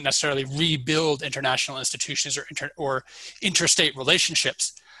that doesn't necessarily rebuild international institutions or interstate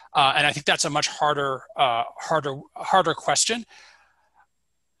relationships. And I think that's a much harder question.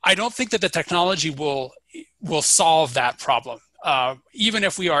 I don't think that the technology will solve that problem. Even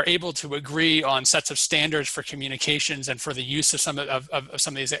if we are able to agree on sets of standards for communications and for the use of some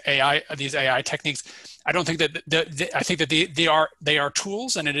of these AI techniques, I don't think that I think that they are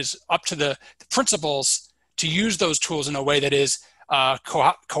tools, and it is up to the principals to use those tools in a way that is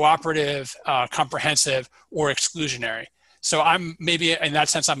cooperative, comprehensive, or exclusionary. So I'm maybe in that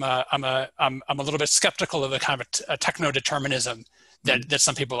sense I'm a little bit skeptical of the kind of a techno-determinism that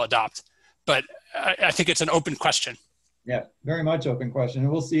some people adopt, but I think it's an open question. Yeah, very much open question,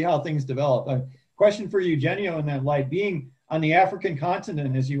 and we'll see how things develop. A question for you, Eugenio, in that light, being on the African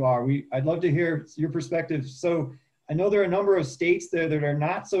continent as you are, I'd love to hear your perspective. So I know there are a number of states there that are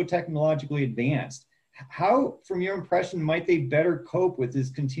not so technologically advanced. How, from your impression, might they better cope with this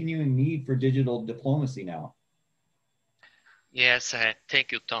continuing need for digital diplomacy now? Yes,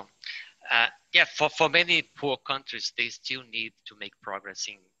 thank you, Tom. Yeah, for many poor countries, they still need to make progress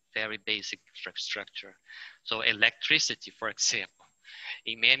in very basic infrastructure. So electricity, for example,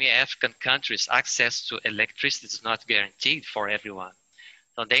 in many African countries, access to electricity is not guaranteed for everyone.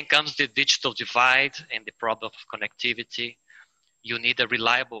 So then comes the digital divide and the problem of connectivity. You need a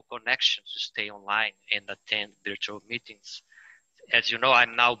reliable connection to stay online and attend virtual meetings. As you know,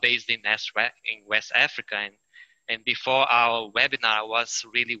 I'm now based in West Africa, and before our webinar, I was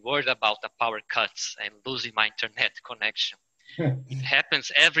really worried about the power cuts and losing my internet connection. It happens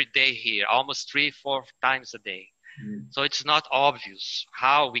every day here, almost 3-4 times a day. So it's not obvious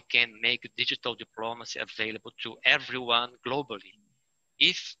how we can make digital diplomacy available to everyone globally,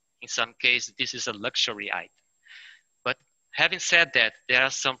 if in some cases this is a luxury item. But having said that, there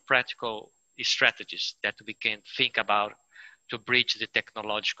are some practical strategies that we can think about to bridge the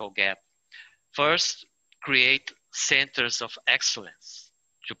technological gap. First, create centers of excellence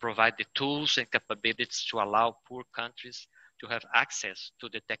to provide the tools and capabilities to allow poor countries to have access to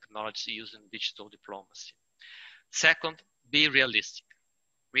the technology using digital diplomacy. Second, be realistic.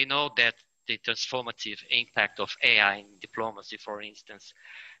 We know that the transformative impact of AI in diplomacy, for instance,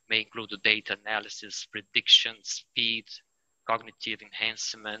 may include data analysis, prediction, speed, cognitive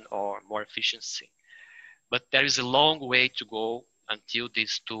enhancement, or more efficiency. But there is a long way to go until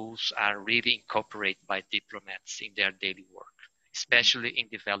these tools are really incorporated by diplomats in their daily work, especially in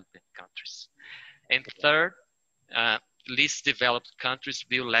developing countries. And third, least developed countries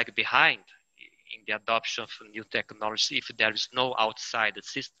will lag behind in the adoption of new technology if there is no outside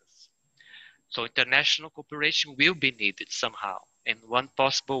assistance. So international cooperation will be needed somehow. And one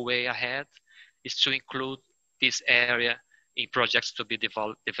possible way ahead is to include this area in projects to be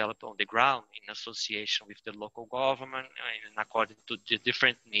developed on the ground in association with the local government and according to the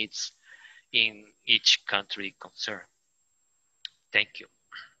different needs in each country concerned. Thank you.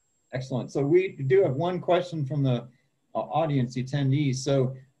 Excellent. So we do have one question from the audience attendees.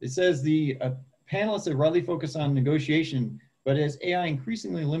 So It says the panelists have rightly focused on negotiation, but as AI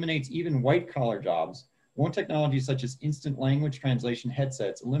increasingly eliminates even white-collar jobs, won't technologies such as instant language translation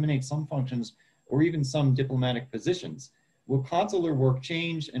headsets eliminate some functions or even some diplomatic positions? Will consular work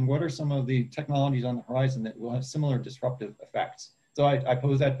change, and what are some of the technologies on the horizon that will have similar disruptive effects? So I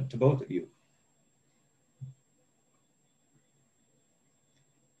pose that to both of you.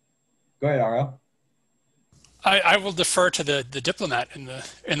 Go ahead, Ariel. I will defer to the diplomat in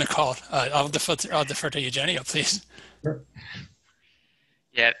the call. I'll defer to Eugenio, please. Sure.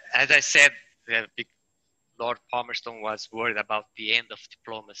 Yeah, as I said, Lord Palmerston was worried about the end of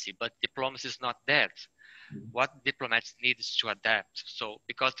diplomacy, but diplomacy is not dead. What diplomats need is to adapt. So,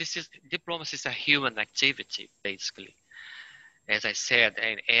 because diplomacy is a human activity, basically. As I said,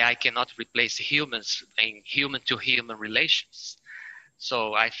 and AI cannot replace humans in human-to-human relations.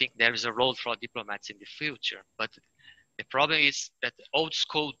 So I think there is a role for diplomats in the future. But the problem is that old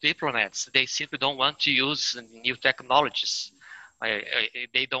school diplomats, they simply don't want to use new technologies.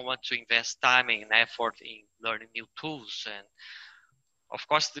 They don't want to invest time and effort in learning new tools. And of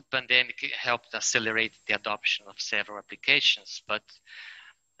course, the pandemic helped accelerate the adoption of several applications, but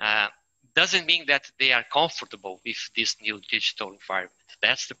doesn't mean that they are comfortable with this new digital environment.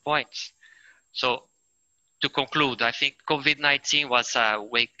 That's the point. So to conclude, I think COVID-19 was a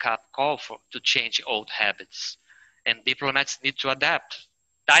wake-up call to change old habits, and diplomats need to adapt.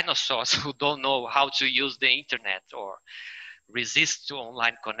 Dinosaurs who don't know how to use the internet or resist to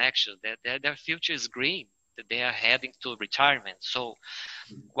online connection, their future is green. They are heading to retirement. So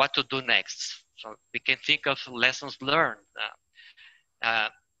what to do next? So we can think of lessons learned.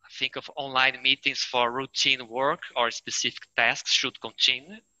 Think of online meetings for routine work or specific tasks should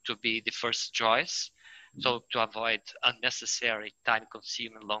continue to be the first choice. So to avoid unnecessary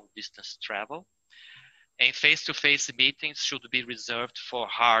time-consuming long-distance travel. And face-to-face meetings should be reserved for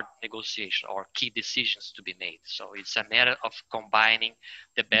hard negotiation or key decisions to be made. So it's a matter of combining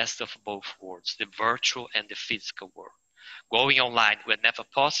the best of both worlds, the virtual and the physical world. Going online whenever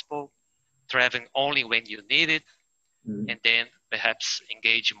possible, traveling only when you need it, and then perhaps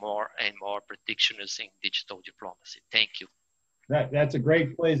engage more and more practitioners in digital diplomacy. Thank you. That's a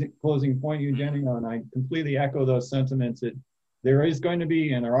great closing point, Eugenio, and I completely echo those sentiments. There is going to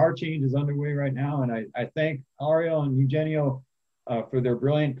be, and there are changes underway right now, and I thank Ariel and Eugenio for their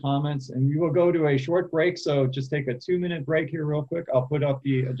brilliant comments. And we will go to a short break, so just take a 2-minute break here real quick. I'll put up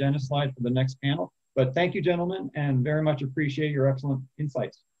the agenda slide for the next panel. But thank you, gentlemen, and very much appreciate your excellent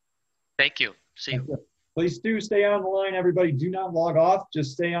insights. Thank you. See you. Please do stay on the line, everybody. Do not log off.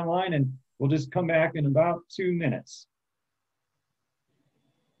 Just stay online, and we'll just come back in about 2 minutes.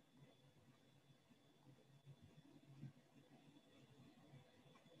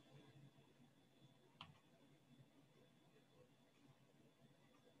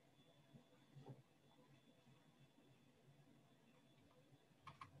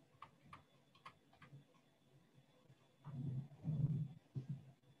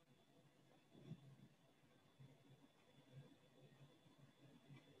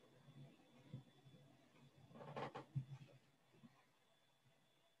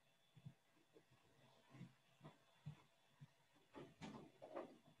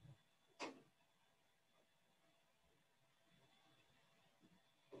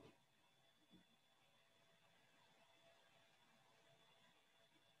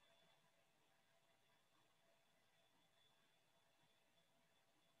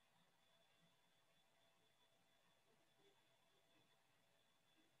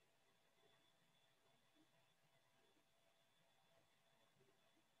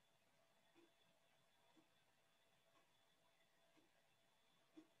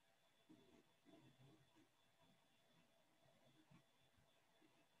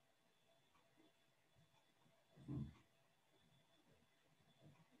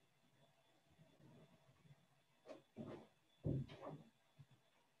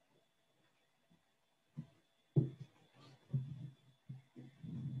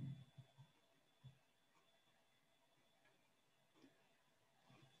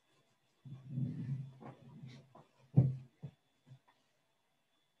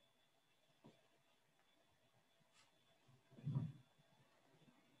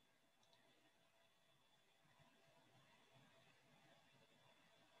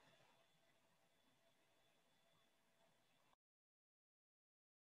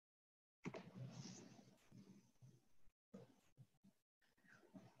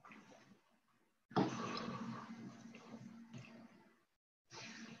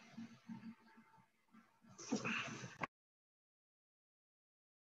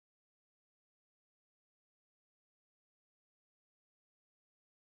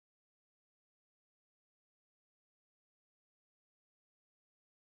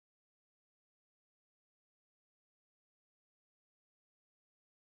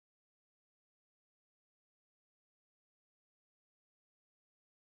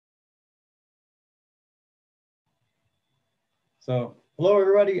 So hello,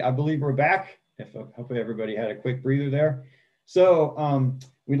 everybody. I believe we're back. Hopefully everybody had a quick breather there. So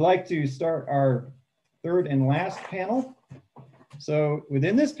we'd like to start our third and last panel. So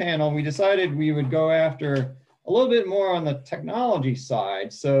within this panel, we decided we would go after a little bit more on the technology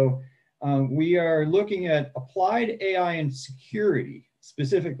side. So we are looking at applied AI and security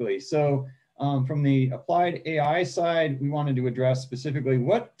specifically. So from the applied AI side, we wanted to address specifically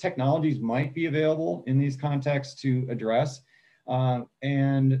what technologies might be available in these contexts to address.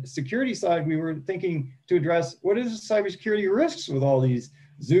 And security side, we were thinking to address what is the cybersecurity risks with all these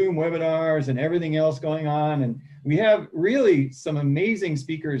Zoom webinars and everything else going on. And we have really some amazing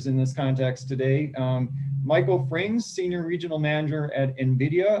speakers in this context today. Michael Frings, Senior Regional Manager at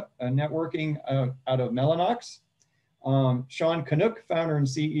NVIDIA Networking out of Mellanox. Sean Canuck, Founder and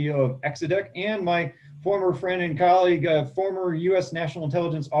CEO of Exadec, and my former friend and colleague, former U.S. National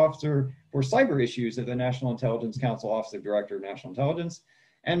Intelligence Officer for Cyber Issues at the National Intelligence Council, Office of Director of National Intelligence,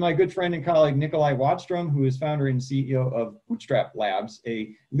 and my good friend and colleague, Nikolai Wadstrom, who is founder and CEO of Bootstrap Labs,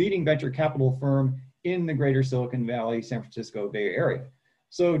 a leading venture capital firm in the greater Silicon Valley, San Francisco Bay Area.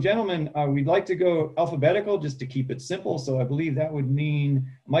 So gentlemen, we'd like to go alphabetical just to keep it simple. So I believe that would mean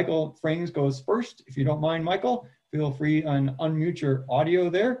Michael Frings goes first. If you don't mind, Michael, feel free and unmute your audio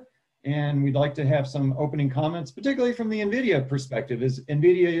there. And we'd like to have some opening comments, particularly from the NVIDIA perspective, as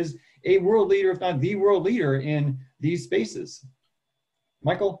NVIDIA is a world leader, if not the world leader in these spaces.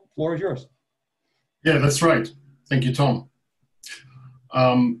 Michael, floor is yours. Yeah, that's right. Thank you, Tom.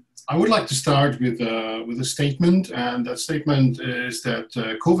 I would like to start with a statement, and that statement is that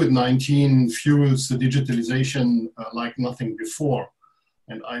COVID-19 fuels the digitalization like nothing before.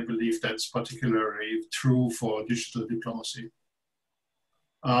 And I believe that's particularly true for digital diplomacy.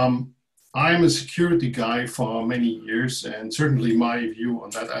 I'm a security guy for many years, and certainly my view on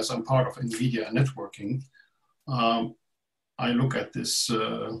that, as I'm part of NVIDIA networking, I look at this,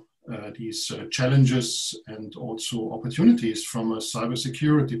 these challenges and also opportunities from a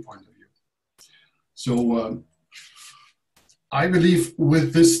cybersecurity point of view. So I believe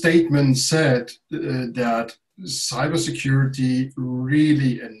with this statement said that cybersecurity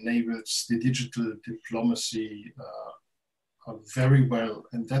really enables the digital diplomacy very well.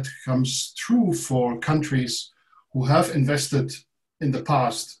 And that comes true for countries who have invested in the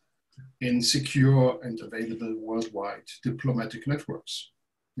past in secure and available worldwide diplomatic networks.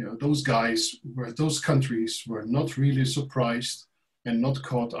 You know, those countries were not really surprised and not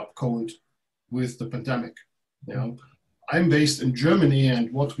caught up cold with the pandemic. You know, I'm based in Germany,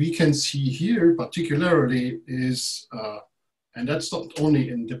 and what we can see here particularly is, and that's not only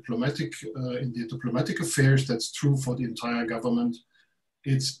in the diplomatic affairs, that's true for the entire government.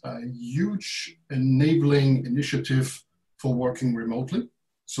 It's a huge enabling initiative for working remotely.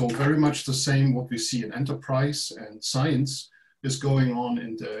 So very much the same what we see in enterprise and science is going on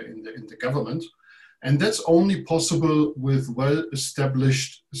in the government. And that's only possible with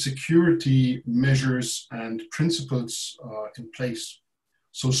well-established security measures and principles in place.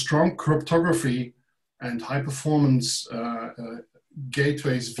 So strong cryptography and high-performance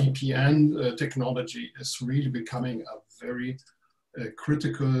gateways, VPN technology is really becoming a very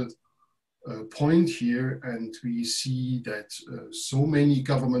critical point here. And we see that so many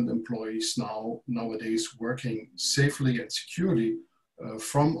government employees nowadays working safely and securely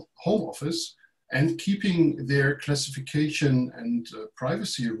from home office and keeping their classification and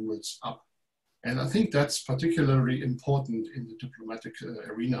privacy rules up. And I think that's particularly important in the diplomatic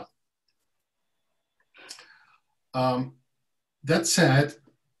arena. That said,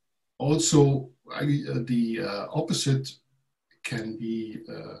 also the opposite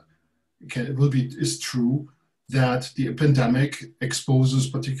is true, that the pandemic exposes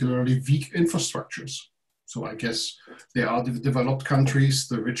particularly weak infrastructures. So I guess there are the developed countries,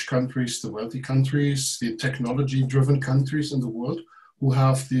 the rich countries, the wealthy countries, the technology-driven countries in the world who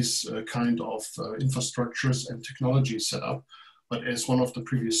have this kind of infrastructures and technology set up. But as one of the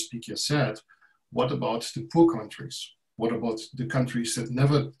previous speakers said, what about the poor countries? What about the countries that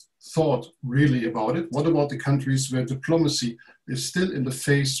never thought really about it? What about the countries where diplomacy is still in the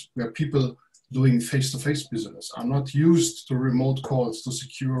phase where people doing face-to-face business are not used to remote calls, to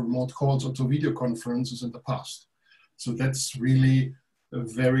secure remote calls or to video conferences in the past? So that's really a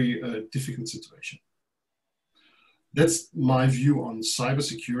very difficult situation. That's my view on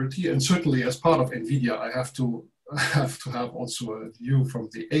cybersecurity. And certainly as part of NVIDIA, I have to have also a view from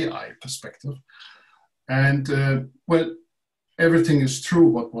the AI perspective. And well, everything is true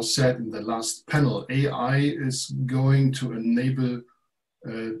what was said in the last panel. AI is going to enable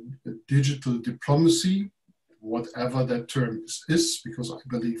digital diplomacy, whatever that term is, because I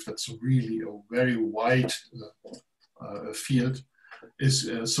believe that's really a very wide field, is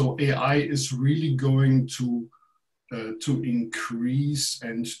so AI is really going to increase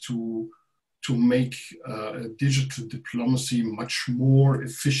and to make digital diplomacy much more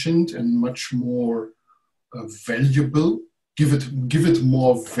efficient and much more valuable. Give it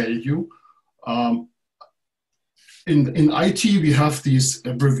more value. In IT, we have this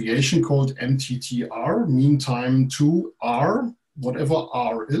abbreviation called MTTR, mean time to R, whatever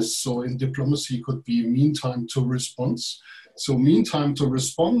R is. So in diplomacy, it could be mean time to response. So mean time to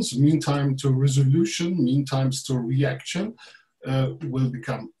response, mean time to resolution, mean times to reaction will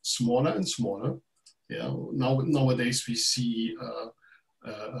become smaller and smaller. Yeah. Nowadays, we see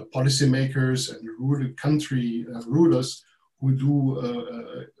policymakers and rulers who do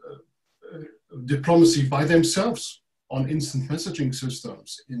diplomacy by themselves on instant messaging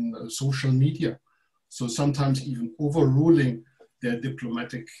systems in social media. So sometimes even overruling their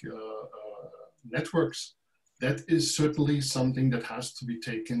diplomatic networks. That is certainly something that has to be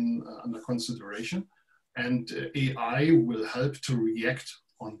taken under consideration. And AI will help to react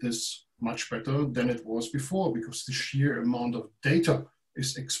on this much better than it was before, because the sheer amount of data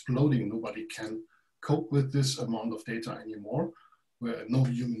is exploding. Nobody can cope with this amount of data anymore, where no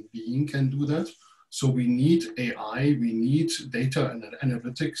human being can do that. So we need AI, we need data and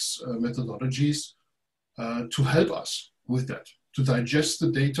analytics methodologies to help us with that, to digest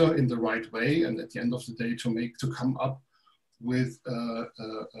the data in the right way, and at the end of the day to come up with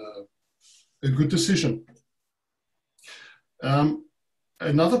a good decision.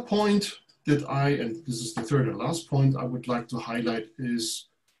 Another point that and this is the third and last point I would like to highlight, is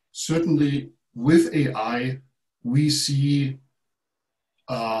certainly with AI, we see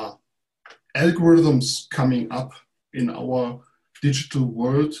algorithms coming up in our digital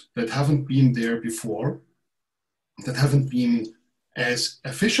world that haven't been there before, that haven't been as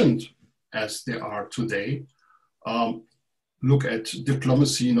efficient as they are today. Look at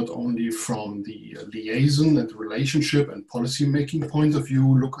diplomacy not only from the liaison and relationship and policy-making point of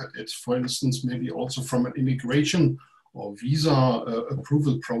view, look at it, for instance, maybe also from an immigration or visa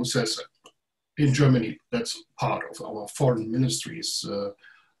approval process in Germany. That's part of our foreign ministry's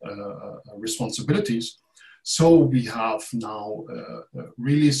responsibilities. So we have now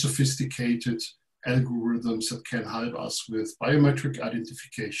really sophisticated algorithms that can help us with biometric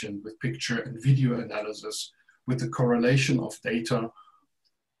identification, with picture and video analysis, with the correlation of data.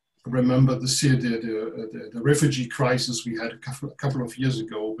 Remember the refugee crisis we had a couple of years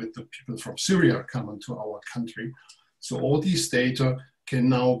ago with the people from Syria coming to our country. So all these data can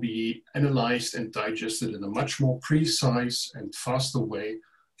now be analyzed and digested in a much more precise and faster way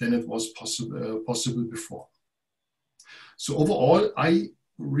than it was possible before. So overall, I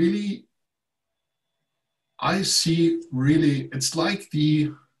see really, it's like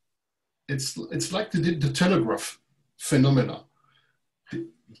the telegraph phenomena.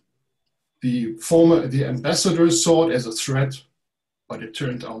 The ambassadors saw it as a threat, but it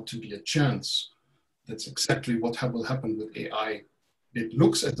turned out to be a chance. That's exactly what will happen with AI. It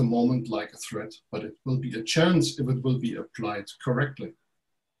looks at the moment like a threat, but it will be a chance if it will be applied correctly.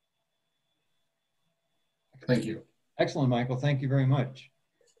 Thank you. Excellent, Michael. Thank you very much.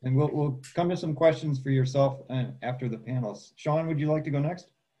 And we'll come to some questions for yourself after the panelists. Sean, would you like to go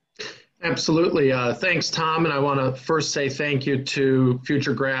next? Absolutely. Thanks, Tom. And I want to first say thank you to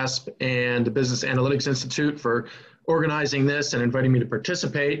FutureGrasp and the Business Analytics Institute for organizing this and inviting me to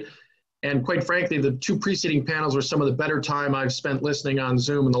participate. And quite frankly, the two preceding panels were some of the better time I've spent listening on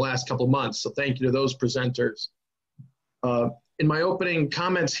Zoom in the last couple of months. So thank you to those presenters. In my opening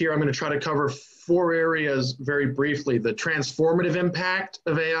comments here, I'm going to try to cover 4 areas very briefly: the transformative impact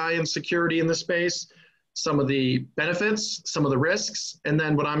of AI and security in this space, some of the benefits, some of the risks, and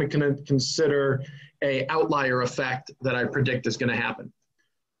then what I'm going to consider an outlier effect that I predict is going to happen.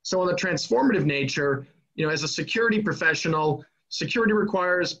 So on the transformative nature, as a security professional, security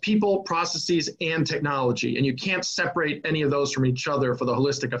requires people, processes, and technology, and you can't separate any of those from each other for the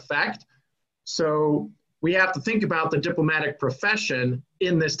holistic effect. So we have to think about the diplomatic profession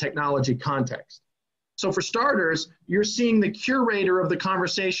in this technology context. So for starters, you're seeing the curator of the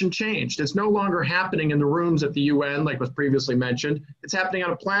conversation changed. It's no longer happening in the rooms at the UN, like was previously mentioned. It's happening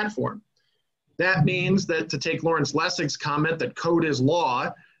on a platform. That means that, to take Lawrence Lessig's comment that code is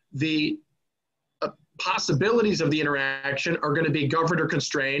law, the possibilities of the interaction are going to be governed or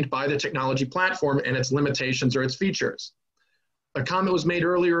constrained by the technology platform and its limitations or its features. A comment was made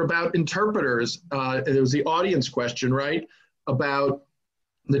earlier about interpreters. It was the audience question, right? About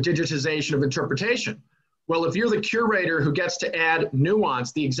the digitization of interpretation. Well, if you're the curator who gets to add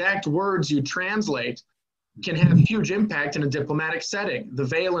nuance, the exact words you translate can have huge impact in a diplomatic setting. The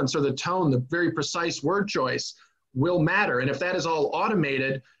valence or the tone, the very precise word choice will matter. And if that is all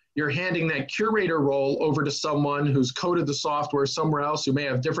automated, you're handing that curator role over to someone who's coded the software somewhere else, who may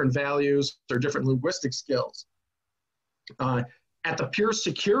have different values or different linguistic skills. At the pure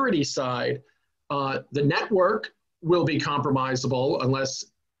security side, the network will be compromisable unless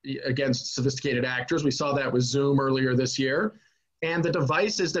against sophisticated actors. We saw that with Zoom earlier this year. And the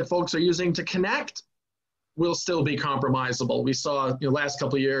devices that folks are using to connect will still be compromisable. We saw last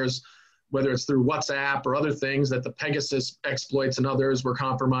couple of years, whether it's through WhatsApp or other things, that the Pegasus exploits and others were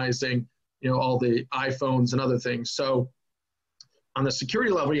compromising all the iPhones and other things. So on the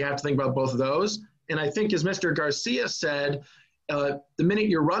security level, you have to think about both of those. And I think, as Mr. Garcia said, the minute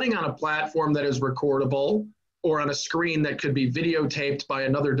you're running on a platform that is recordable or on a screen that could be videotaped by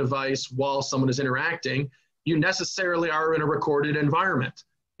another device while someone is interacting, you necessarily are in a recorded environment.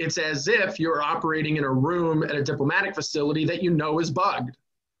 It's as if you're operating in a room at a diplomatic facility that is bugged.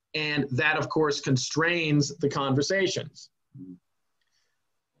 And that, of course, constrains the conversations.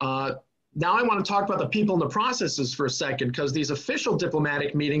 Now I want to talk about the people and the processes for a second, because these official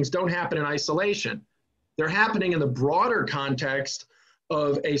diplomatic meetings don't happen in isolation. They're happening in the broader context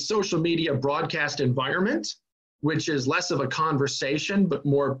of a social media broadcast environment, which is less of a conversation, but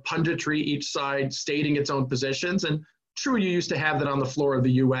more punditry, each side stating its own positions. And true, you used to have that on the floor of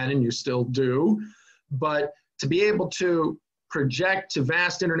the UN, and you still do. But to be able to project to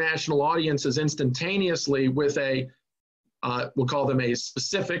vast international audiences instantaneously with a, we'll call them a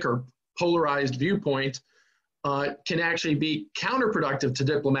specific or polarized viewpoint, can actually be counterproductive to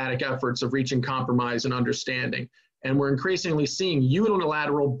diplomatic efforts of reaching compromise and understanding. And we're increasingly seeing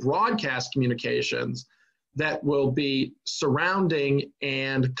unilateral broadcast communications that will be surrounding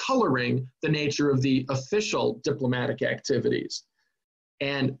and coloring the nature of the official diplomatic activities.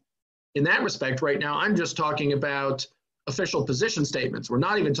 And in that respect, right now, I'm just talking about official position statements. We're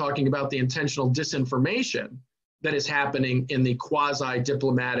not even talking about the intentional disinformation that is happening in the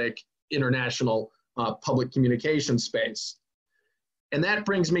quasi-diplomatic international public communication space. And that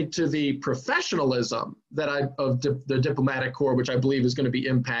brings me to the professionalism that of the diplomatic corps, which I believe is going to be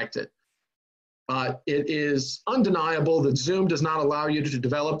impacted. It is undeniable that Zoom does not allow you to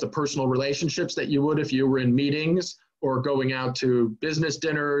develop the personal relationships that you would if you were in meetings or going out to business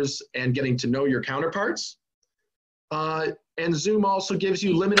dinners and getting to know your counterparts. And Zoom also gives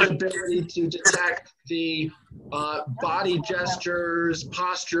you limited ability to detect the body gestures,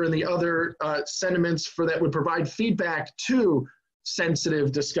 posture, and the other sentiments that would provide feedback to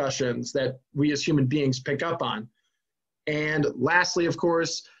sensitive discussions that we as human beings pick up on. And lastly, of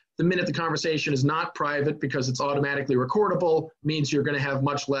course, the minute the conversation is not private because it's automatically recordable means you're going to have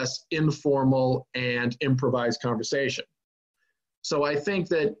much less informal and improvised conversation. So I think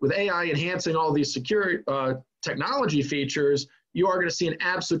that with AI enhancing all these security technology features, you are going to see an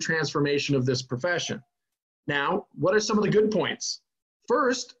absolute transformation of this profession. Now, what are some of the good points?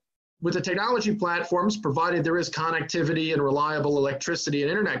 First, with the technology platforms, provided there is connectivity and reliable electricity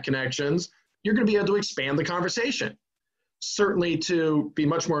and internet connections, you're going to be able to expand the conversation. Certainly to be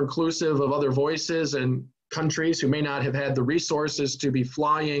much more inclusive of other voices and countries who may not have had the resources to be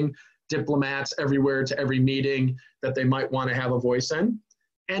flying diplomats everywhere to every meeting that they might want to have a voice in.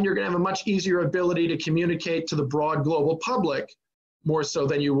 And you're going to have a much easier ability to communicate to the broad global public, more so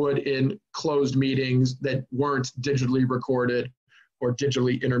than you would in closed meetings that weren't digitally recorded or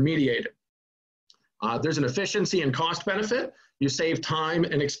digitally intermediated. There's an efficiency and cost benefit. You save time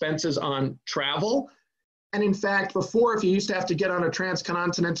and expenses on travel. And in fact, before, if you used to have to get on a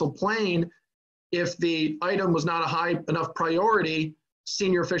transcontinental plane, if the item was not a high enough priority,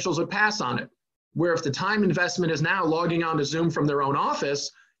 senior officials would pass on it. Where if the time investment is now logging on to Zoom from their own office,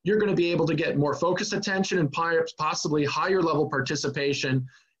 you're going to be able to get more focused attention and possibly higher level participation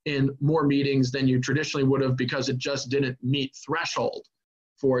in more meetings than you traditionally would have, because it just didn't meet threshold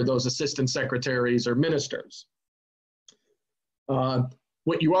for those assistant secretaries or ministers.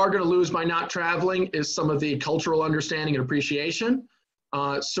 What you are going to lose by not traveling is some of the cultural understanding and appreciation.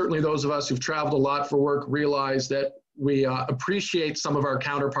 Certainly those of us who've traveled a lot for work realize that we appreciate some of our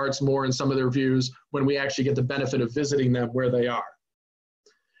counterparts more and some of their views when we actually get the benefit of visiting them where they are.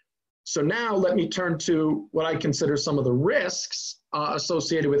 So now let me turn to what I consider some of the risks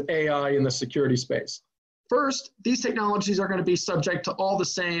associated with AI in the security space. First, these technologies are going to be subject to all the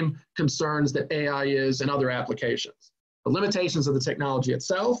same concerns that AI is in other applications. The limitations of the technology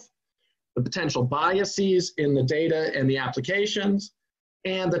itself, the potential biases in the data and the applications,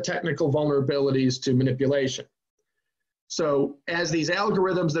 and the technical vulnerabilities to manipulation. So as these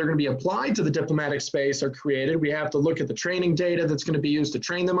algorithms that are going to be applied to the diplomatic space are created, we have to look at the training data that's going to be used to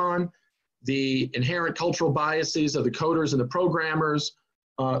train them on, the inherent cultural biases of the coders and the programmers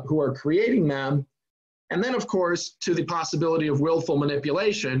who are creating them, And then, of course, to the possibility of willful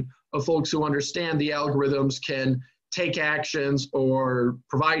manipulation of folks who understand the algorithms can take actions or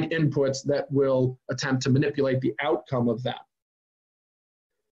provide inputs that will attempt to manipulate the outcome of that.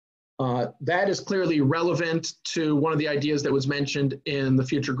 That is clearly relevant to one of the ideas that was mentioned in the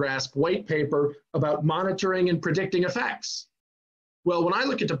FutureGrasp white paper about monitoring and predicting effects. Well, when I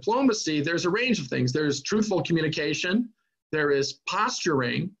look at diplomacy, there's a range of things. There's truthful communication, there is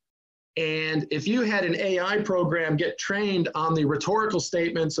posturing, and if you had an AI program get trained on the rhetorical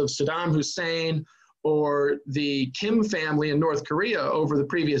statements of Saddam Hussein or the Kim family in North Korea over the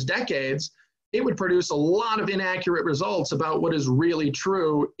previous decades, it would produce a lot of inaccurate results about what is really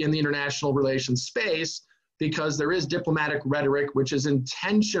true in the international relations space, because there is diplomatic rhetoric which is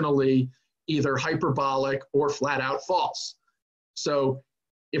intentionally either hyperbolic or flat out false. So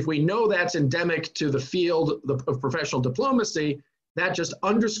if we know that's endemic to the field of professional diplomacy, that just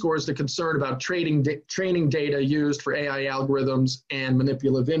underscores the concern about training data used for AI algorithms and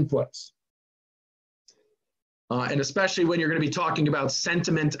manipulative inputs. And especially when you're going to be talking about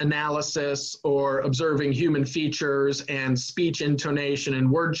sentiment analysis or observing human features and speech intonation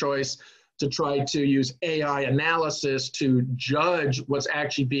and word choice to try to use AI analysis to judge what's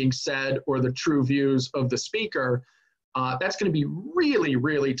actually being said or the true views of the speaker, that's going to be really,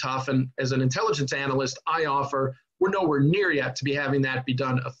 really tough. And as an intelligence analyst, I offer, we're nowhere near yet to be having that be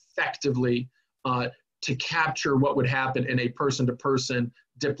done effectively to capture what would happen in a person-to-person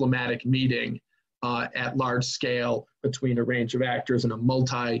diplomatic meeting at large scale between a range of actors in a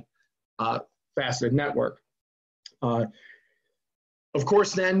multi-faceted network. Of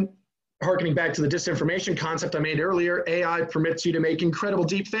course, then, harkening back to the disinformation concept I made earlier, AI permits you to make incredible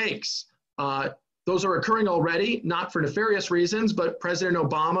deep fakes. Those are occurring already, not for nefarious reasons, but President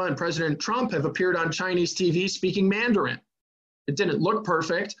Obama and President Trump have appeared on Chinese TV speaking Mandarin. It didn't look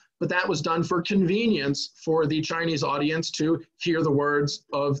perfect, but that was done for convenience for the Chinese audience to hear the words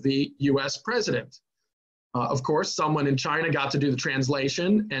of the US president. Of course, someone in China got to do the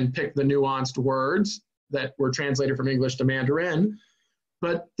translation and pick the nuanced words that were translated from English to Mandarin.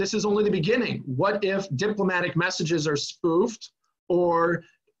 But this is only the beginning. What if diplomatic messages are spoofed or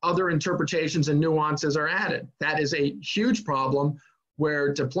other interpretations and nuances are added? That is a huge problem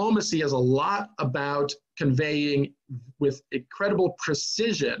where diplomacy is a lot about conveying with incredible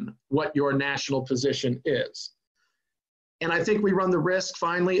precision what your national position is. And I think we run the risk,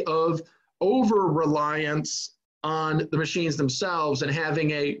 finally, of over-reliance on the machines themselves and having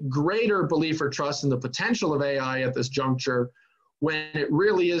a greater belief or trust in the potential of AI at this juncture when it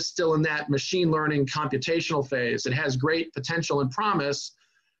really is still in that machine learning computational phase. It has great potential and promise,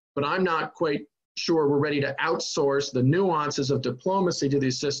 but I'm not quite sure we're ready to outsource the nuances of diplomacy to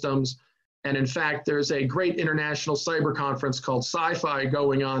these systems. And in fact, there's a great international cyber conference called Sci-Fi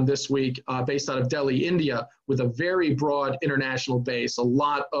going on this week based out of Delhi, India, with a very broad international base. A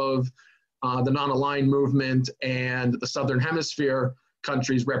lot of the non-aligned movement and the Southern Hemisphere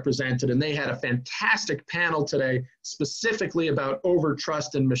countries represented. And they had a fantastic panel today specifically about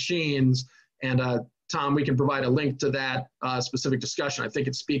over-trust in machines. And Tom, we can provide a link to that specific discussion. I think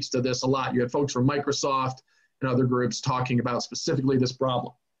it speaks to this a lot. You had folks from Microsoft and other groups talking about specifically this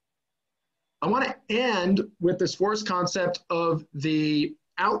problem. I want to end with this first concept of the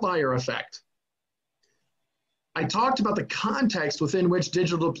outlier effect. I talked about the context within which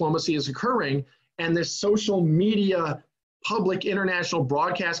digital diplomacy is occurring and this social media public international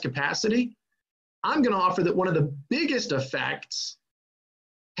broadcast capacity. I'm going to offer that one of the biggest effects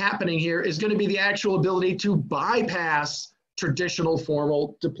happening here is going to be the actual ability to bypass traditional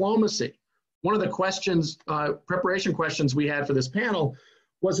formal diplomacy. One of the questions, preparation questions we had for this panel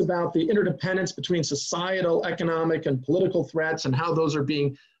was about the interdependence between societal, economic, and political threats and how those are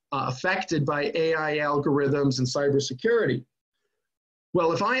being affected by AI algorithms and cybersecurity.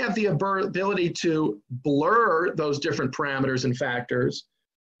 Well, if I have the ability to blur those different parameters and factors,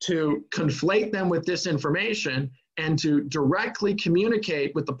 to conflate them with disinformation, and to directly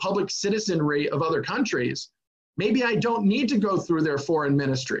communicate with the public citizenry of other countries, maybe I don't need to go through their foreign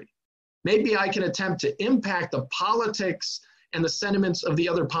ministry. Maybe I can attempt to impact the politics and the sentiments of the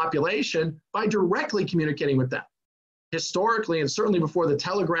other population by directly communicating with them. Historically, and certainly before the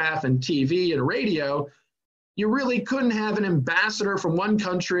telegraph and TV and radio, you really couldn't have an ambassador from one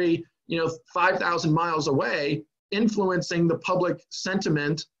country, 5,000 miles away, influencing the public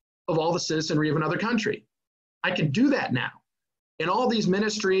sentiment of all the citizenry of another country. I can do that now. And all these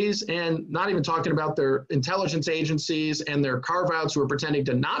ministries, and not even talking about their intelligence agencies and their carve-outs who are pretending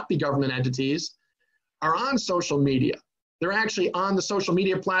to not be government entities, are on social media. They're actually on the social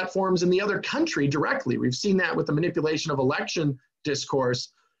media platforms in the other country directly. We've seen that with the manipulation of election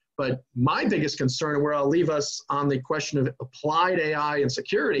discourse, But my biggest concern, and where I'll leave us on the question of applied AI and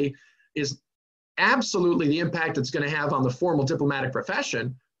security, is absolutely the impact it's going to have on the formal diplomatic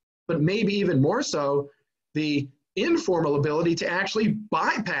profession, but maybe even more so, the informal ability to actually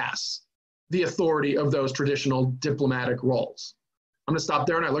bypass the authority of those traditional diplomatic roles. I'm going to stop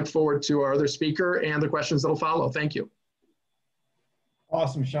there, and I look forward to our other speaker and the questions that will follow. Thank you.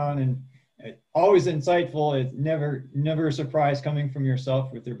 Awesome, Sean, and always insightful. It's never a surprise coming from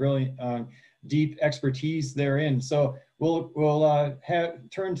yourself with your brilliant, deep expertise therein. So we'll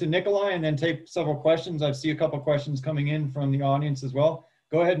turn to Nikolai and then take several questions. I see a couple questions coming in from the audience as well.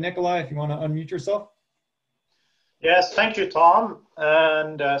 Go ahead, Nikolai, if you want to unmute yourself. Yes, thank you, Tom.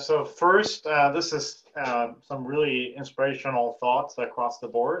 And so first, this is some really inspirational thoughts across the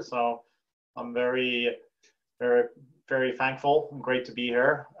board. So I'm very, very, very thankful and great to be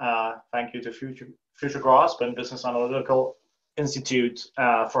here. Thank you to FutureGrasp and Business Analytical Institute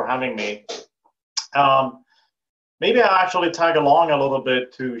for having me. Maybe I'll actually tag along a little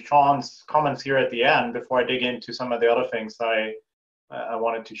bit to Sean's comments here at the end before I dig into some of the other things I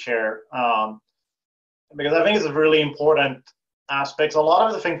wanted to share. Because I think it's a really important aspect. A lot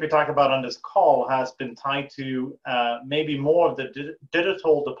of the things we talk about on this call has been tied to maybe more of the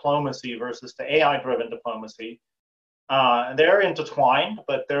digital diplomacy versus the AI-driven diplomacy. They're intertwined,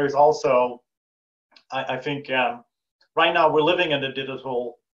 but there is also, I think, right now we're living in the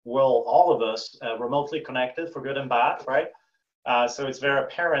digital world, all of us, remotely connected for good and bad, right? So it's very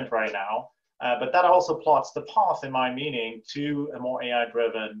apparent right now. But that also plots the path, in my meaning, to a more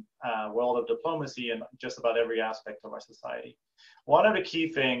AI-driven world of diplomacy in just about every aspect of our society. One of the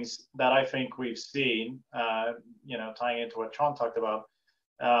key things that I think we've seen, tying into what Sean talked about,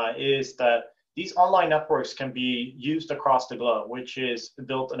 is that these online networks can be used across the globe, which is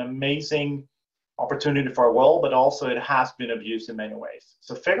built an amazing opportunity for our world, but also it has been abused in many ways.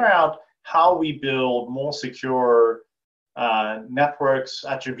 So figuring out how we build more secure networks,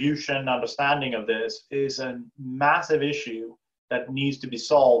 attribution, understanding of this is a massive issue that needs to be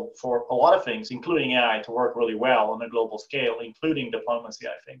solved for a lot of things, including AI, to work really well on a global scale, including diplomacy,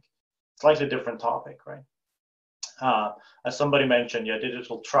 I think. Slightly different topic, right? As somebody mentioned, yeah,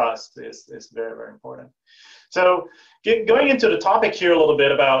 digital trust is very, very important. So going into the topic here a little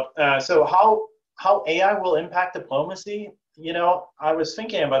bit about, so how AI will impact diplomacy. You know, I was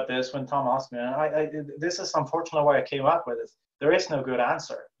thinking about this when Tom asked me, and this is unfortunately why I came up with this. There is no good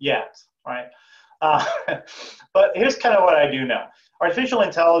answer yet, right? But here's kind of what I do know. Artificial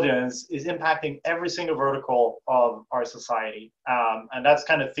intelligence is impacting every single vertical of our society. And that's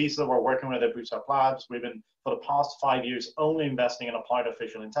kind of thesis that we're working with at Bootstrap Labs. We've been, for the past 5 years, only investing in applied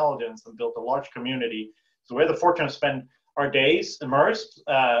artificial intelligence and built a large community. So we have the fortune to spend our days immersed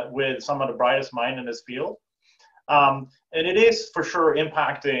with some of the brightest minds in this field. And it is for sure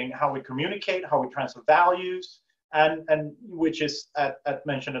impacting how we communicate, how we transfer values, and which is,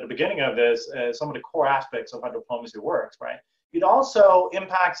 mentioned at the beginning of this, some of the core aspects of how diplomacy works, right? It also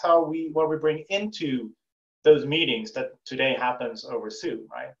impacts what we bring into those meetings that today happens over Zoom,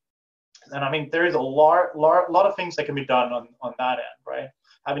 right? And I mean, there is a lot of things that can be done on that end, right?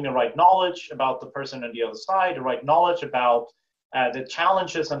 Having the right knowledge about the person on the other side, the right knowledge about the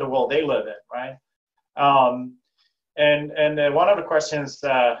challenges and the world they live in, right? And one of the questions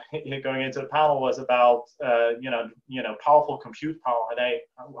going into the panel was about powerful compute power,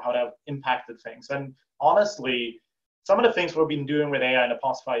 how that impacted things. And honestly, some of the things we've been doing with AI in the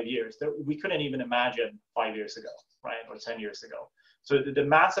past 5 years that we couldn't even imagine 5 years ago, right, or 10 years ago. So the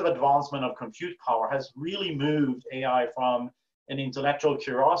massive advancement of compute power has really moved AI from an intellectual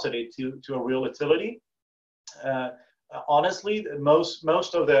curiosity to a real utility. Honestly, most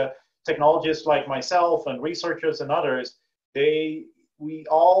of the technologists like myself and researchers and others, we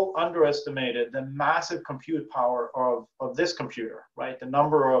all underestimated the massive compute power of this computer, right? The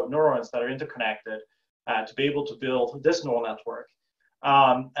number of neurons that are interconnected to be able to build this neural network.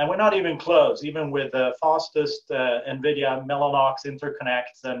 And we're not even close, even with the fastest NVIDIA Mellanox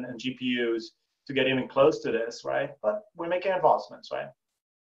interconnects and GPUs to get even close to this, right? But we're making advancements, right?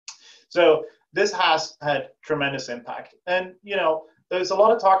 So this has had tremendous impact. And, there's a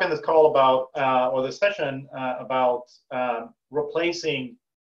lot of talk in this call about, or this session about replacing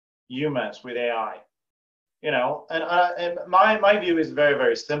humans with AI. And my view is very,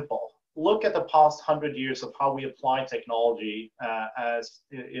 very simple. Look at the past 100 years of how we apply technology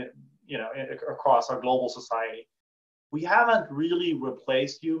across our global society. We haven't really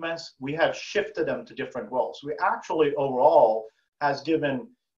replaced humans. We have shifted them to different roles. We actually overall has given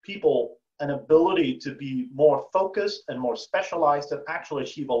people an ability to be more focused and more specialized and actually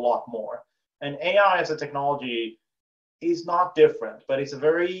achieve a lot more. And AI as a technology is not different, but it's a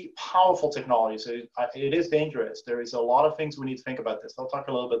very powerful technology. So it is dangerous. There is a lot of things we need to think about this. I'll talk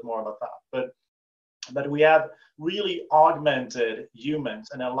a little bit more about that. But we have really augmented humans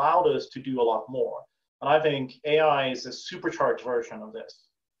and allowed us to do a lot more. And I think AI is a supercharged version of this.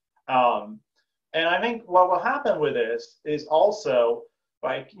 And I think what will happen with this is also,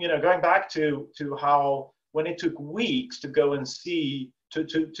 like, you know, going back to how when it took weeks to go and see, to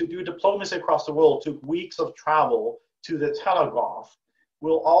do diplomacy across the world, took weeks of travel to the telegraph,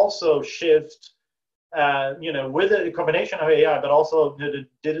 will also shift, you know, with a combination of AI, but also the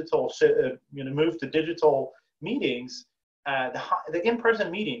digital, you know, move to digital meetings. The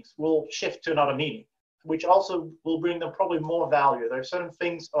in-person meetings will shift to another meeting, which also will bring them probably more value. There are certain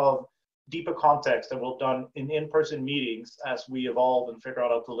things of deeper context that will done in in-person meetings as we evolve and figure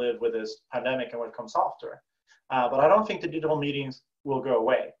out how to live with this pandemic and what comes after. But I don't think the digital meetings will go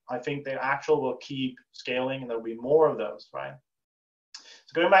away. I think the actual will keep scaling, and there'll be more of those, right?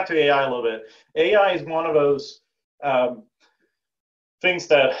 So going back to AI a little bit, AI is one of those things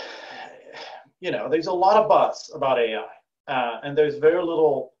that, you know, there's a lot of buzz about AI, and there's very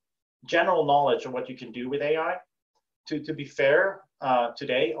little general knowledge of what you can do with AI. To be fair,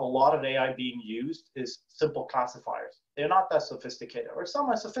 today, a lot of AI being used is simple classifiers. They're not that sophisticated, or some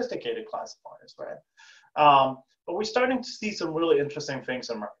are sophisticated classifiers, right? But we're starting to see some really interesting things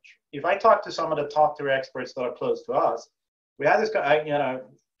emerge. If I talk to some of the top 3 experts that are close to us, we had this, I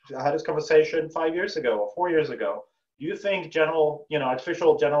had this conversation 5 years ago or 4 years ago. Do you think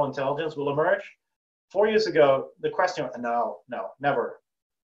artificial general intelligence will emerge? 4 years ago, the question was, no, never.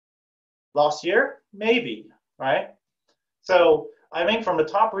 Last year, maybe, right? So I think from the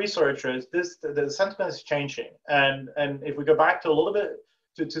top researchers, the sentiment is changing. And if we go back to a little bit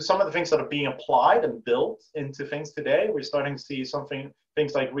to some of the things that are being applied and built into things today, we're starting to see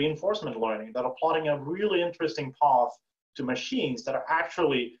things like reinforcement learning that are plotting a really interesting path to machines that are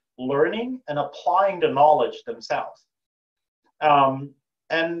actually learning and applying the knowledge themselves.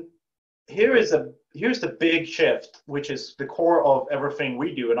 And here's the big shift, which is the core of everything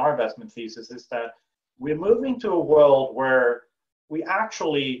we do in our investment thesis, is that we're moving to a world where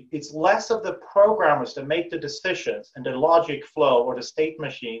it's less of the programmers that make the decisions and the logic flow or the state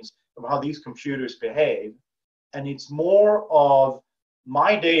machines of how these computers behave. And it's more of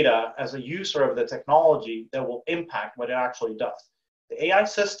my data as a user of the technology that will impact what it actually does. The AI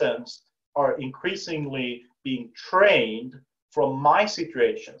systems are increasingly being trained from my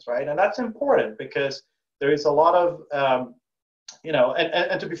situations, right? And that's important because there is a lot of,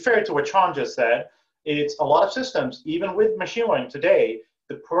 and to be fair to what Sean just said, it's a lot of systems, even with machine learning today,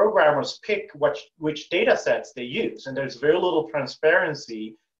 the programmers pick which data sets they use. And there's very little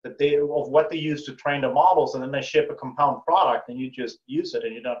transparency of what they use to train the models, and then they ship a compound product and you just use it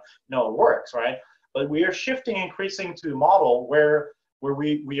and you don't know it works, right? But we are shifting increasing to a model where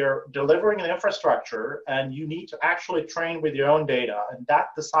we are delivering an infrastructure and you need to actually train with your own data, and that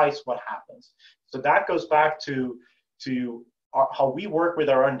decides what happens. So that goes back to how we work with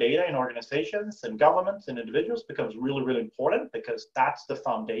our own data in organizations and governments and individuals becomes really, really important, because that's the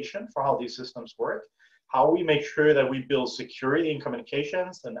foundation for how these systems work. How we make sure that we build security in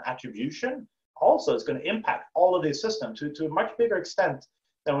communications and attribution also is going to impact all of these systems to a much bigger extent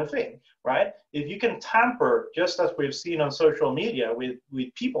than we think, right? If you can tamper, just as we've seen on social media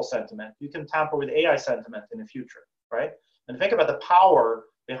with people sentiment, you can tamper with AI sentiment in the future, right? And think about the power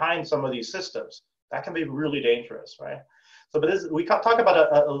behind some of these systems. That can be really dangerous, right? So, but we talk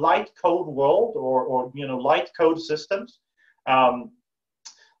about a light code world or light code systems.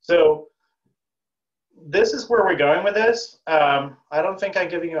 So this is where we're going with this. I don't think I'm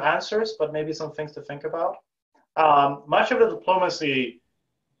giving you answers, but maybe some things to think about. Much of the diplomacy,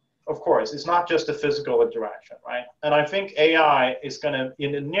 of course, is not just a physical interaction, right? And I think AI is going to,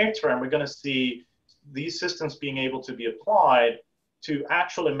 in the near term, we're going to see these systems being able to be applied to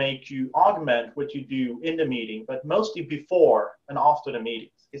actually make you augment what you do in the meeting, but mostly before and after the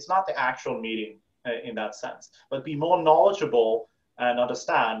meetings. It's not the actual meeting in that sense, but be more knowledgeable and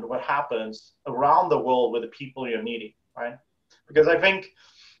understand what happens around the world with the people you're meeting, right? Because I think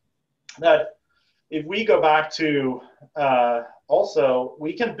that if we go back to also,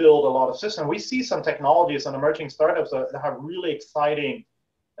 we can build a lot of systems. We see some technologies and emerging startups that have really exciting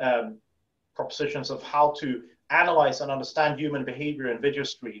propositions of how to analyze and understand human behavior in video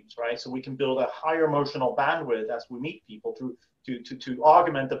streams, right? So we can build a higher emotional bandwidth as we meet people to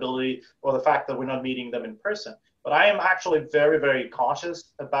augment the ability or the fact that we're not meeting them in person. But I am actually very, very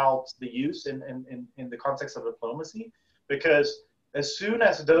cautious about the use in the context of diplomacy, because as soon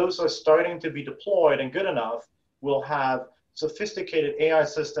as those are starting to be deployed and good enough, we'll have sophisticated AI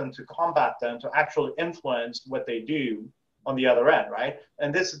system to combat them, to actually influence what they do on the other end, right?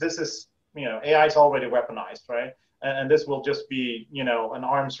 And this is, AI is already weaponized, right? And this will just be, an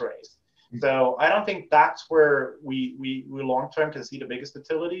arms race. So I don't think that's where we long-term can see the biggest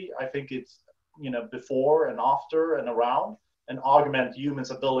utility. I think it's, before and after and around, and augment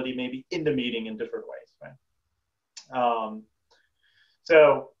humans' ability maybe in the meeting in different ways, right?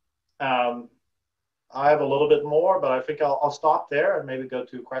 I have a little bit more, but I think I'll stop there and maybe go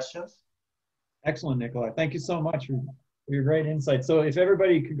to questions. Excellent, Nikolai. Thank you so much for your great insight. So if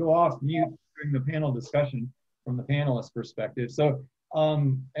everybody could go off mute during the panel discussion from the panelist perspective. So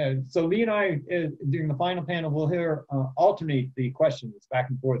Lee and I, during the final panel, we'll alternate the questions back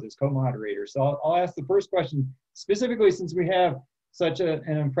and forth as co-moderators. So I'll ask the first question, specifically since we have such an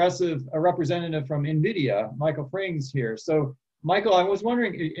impressive representative from NVIDIA, Michael Frings here. So Michael, I was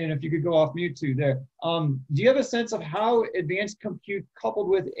wondering, and if you could go off mute too there, do you have a sense of how advanced compute coupled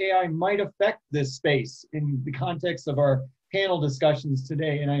with AI might affect this space in the context of our panel discussions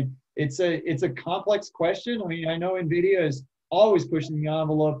today? And it's a complex question. I mean, I know NVIDIA is always pushing the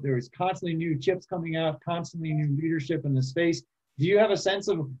envelope. There is constantly new chips coming out, constantly new leadership in the space. Do you have a sense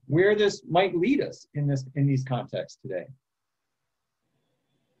of where this might lead us in these contexts today?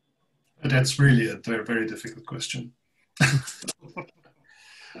 That's really a very, very difficult question.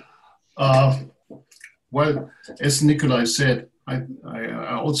 Well, as Nikolai said, I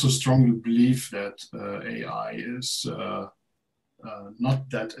also strongly believe that AI is not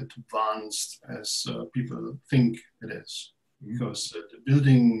that advanced as people think it is, because the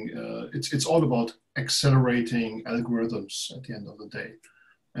building, it's all about accelerating algorithms at the end of the day,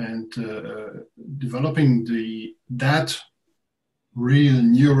 and developing that real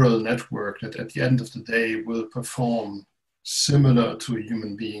neural network that at the end of the day will perform similar to a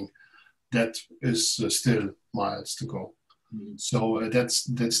human being, that is still miles to go. So that's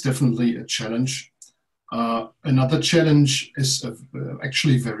definitely a challenge. Another challenge is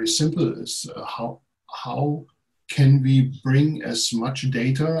actually very simple, is how can we bring as much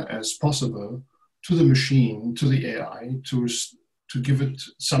data as possible to the machine, to the AI, to give it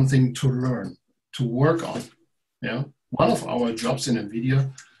something to learn, to work on. Yeah. One of our jobs in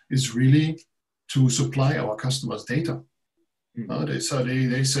NVIDIA is really to supply our customers data.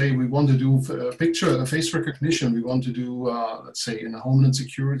 They say we want to do face recognition. We want to do, let's say, in a homeland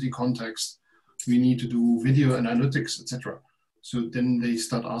security context, we need to do video analytics, etc. So then they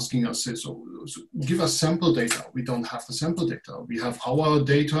start asking us, so give us sample data. We don't have the sample data. We have our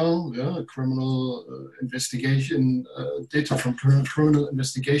data, criminal investigation, data from criminal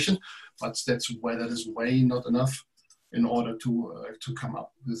investigation, but that is way not enough in order to come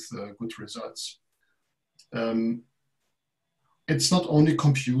up with good results. It's not only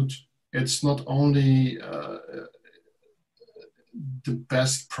compute, it's not only the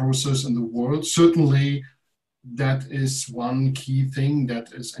best process in the world. Certainly, that is one key thing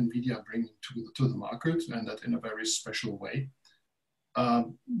that is NVIDIA bringing to the market, and that in a very special way.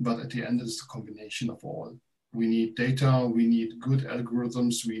 But at the end, it's the combination of all. We need data, we need good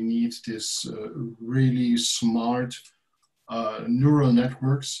algorithms, we need this really smart neural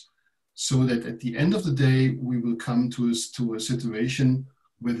networks, so that at the end of the day, we will come to a situation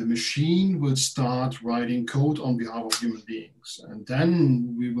where the machine will start writing code on behalf of human beings. And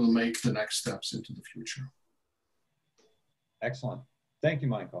then we will make the next steps into the future. Excellent. Thank you,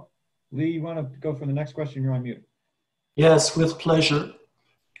 Michael. Lee, you want to go for the next question? You're on mute. Yes, with pleasure.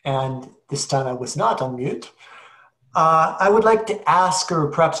 And this time I was not on mute. I would like to ask, or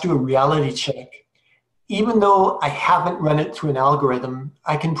perhaps do a reality check. Even though I haven't run it through an algorithm,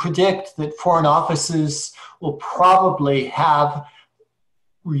 I can predict that foreign offices will probably have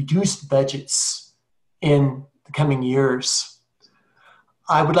reduced budgets in the coming years.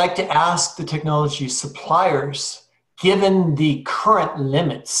 I would like to ask the technology suppliers, given the current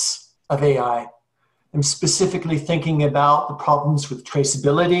limits of AI, I'm specifically thinking about the problems with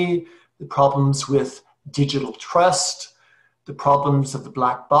traceability, the problems with digital trust, the problems of the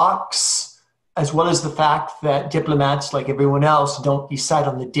black box, as well as the fact that diplomats, like everyone else, don't decide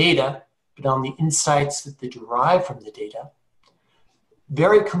on the data, but on the insights that they derive from the data.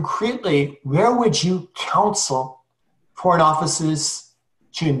 Very concretely, where would you counsel foreign offices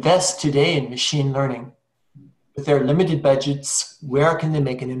to invest today in machine learning? With their limited budgets, where can they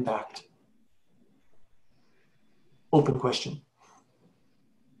make an impact? Open question.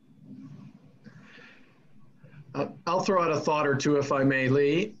 I'll throw out a thought or two, if I may,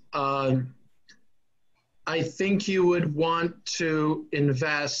 Lee. I think you would want to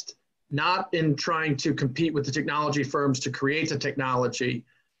invest not in trying to compete with the technology firms to create the technology,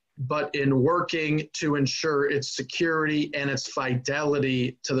 but in working to ensure its security and its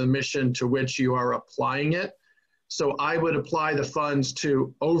fidelity to the mission to which you are applying it. So I would apply the funds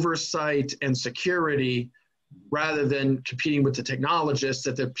to oversight and security rather than competing with the technologists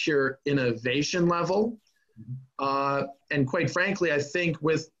at the pure innovation level. And quite frankly, I think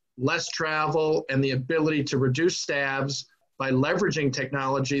with less travel and the ability to reduce stabs by leveraging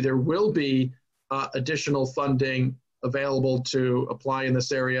technology, there will be additional funding available to apply in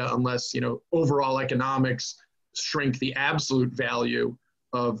this area unless, overall economics shrink the absolute value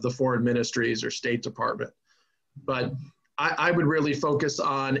of the foreign ministries or State Department. But I would really focus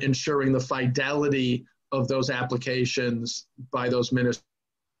on ensuring the fidelity of those applications by those ministries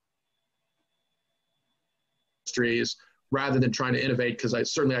rather than trying to innovate, because I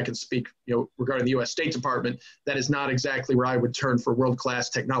can speak, regarding the U.S. State Department, that is not exactly where I would turn for world-class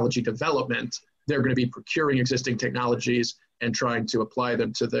technology development. They're going to be procuring existing technologies and trying to apply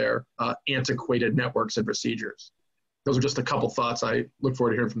them to their antiquated networks and procedures. Those are just a couple thoughts. I look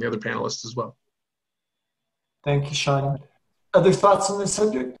forward to hearing from the other panelists as well. Thank you, Sean. Other thoughts on this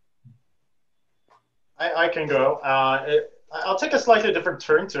subject? I can go. I'll take a slightly different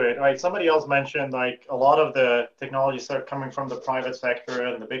turn to it. Right, somebody else mentioned like a lot of the technologies are coming from the private sector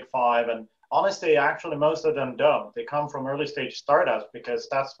and the big five, and honestly, actually, most of them don't. They come from early stage startups because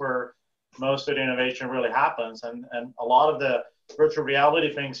that's where most of the innovation really happens. And a lot of the virtual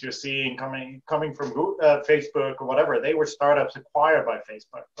reality things you're seeing coming from Google, Facebook or whatever, they were startups acquired by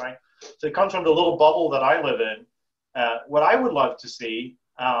Facebook, right? So it comes from the little bubble that I live in. What I would love to see,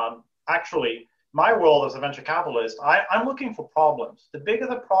 actually, my role as a venture capitalist, I'm looking for problems. The bigger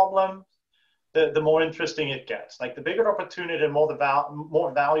the problem, the more interesting it gets. Like the bigger the opportunity, the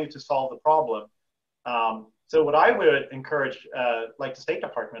more value to solve the problem. So what I would encourage, like the State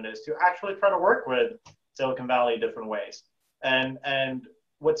Department, is to actually try to work with Silicon Valley in different ways. And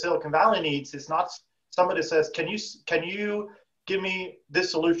what Silicon Valley needs is not somebody says, can you give me this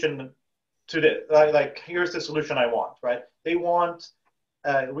solution to this? Like here's the solution I want, right? They want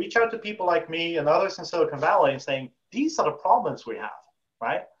reach out to people like me and others in Silicon Valley and saying, these are the problems we have,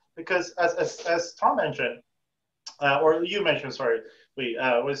 right? Because as Tom mentioned, or you mentioned, sorry, Lee,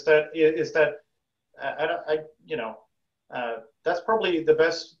 that's probably the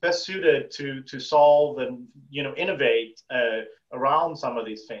best suited to solve and innovate around some of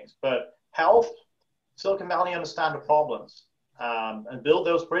these things. But health, Silicon Valley understand the problems and build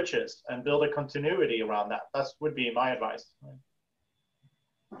those bridges and build a continuity around that. That would be my advice.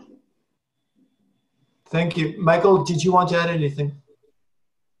 Thank you. Michael, did you want to add anything?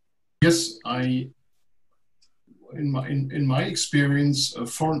 Yes, in my experience, a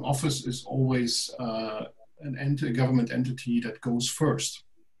foreign office is always a government entity that goes first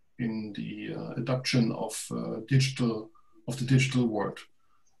in the adoption of the digital world.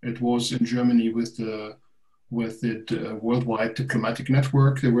 It was in Germany with the worldwide diplomatic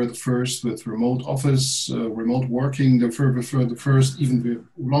network. They were the first with remote office, remote working. They were the first, even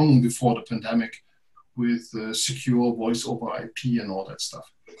long before the pandemic, with secure voice over IP and all that stuff.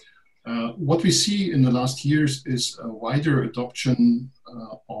 What we see in the last years is a wider adoption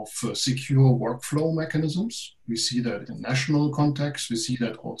of secure workflow mechanisms. We see that in national context. We see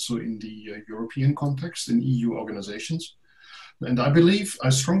that also in the European context, in EU organizations. And I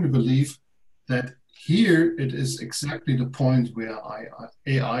strongly believe that here it is exactly the point where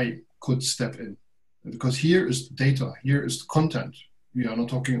AI could step in. Because here is the data, here is the content. We are not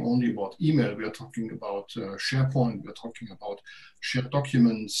talking only about email, we are talking about SharePoint, we are talking about shared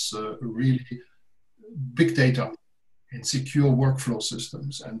documents, really big data in secure workflow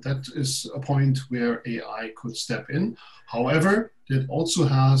systems. And that is a point where AI could step in. However, it also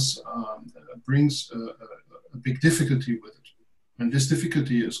brings a big difficulty with it. And this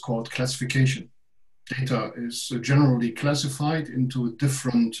difficulty is called classification. Data is generally classified into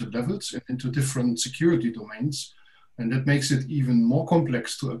different levels, into different security domains. And that makes it even more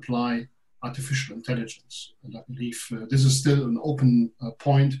complex to apply artificial intelligence. And I believe this is still an open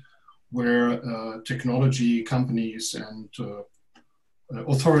point where technology companies and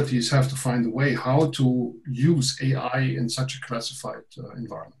authorities have to find a way how to use AI in such a classified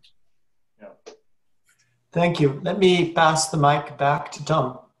environment. Yeah. Thank you. Let me pass the mic back to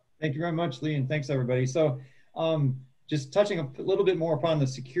Tom. Thank you very much, Lee, and thanks everybody. So just touching a little bit more upon the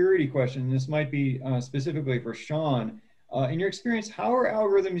security question, this might be specifically for Sean. In your experience, how are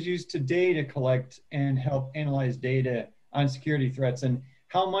algorithms used today to collect and help analyze data on security threats? And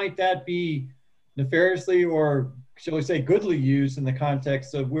how might that be nefariously or, shall we say, goodly used in the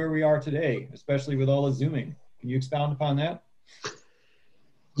context of where we are today, especially with all the zooming? Can you expound upon that?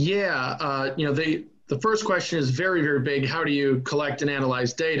 Yeah, the the first question is very, very big. How do you collect and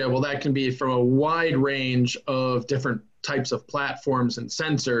analyze data? Well, that can be from a wide range of different types of platforms and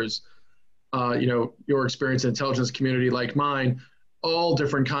sensors. You know, your experience in the intelligence community like mine, all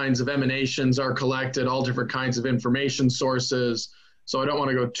different kinds of emanations are collected, all different kinds of information sources. So I don't want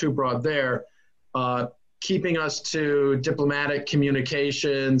to go too broad there. Keeping us to diplomatic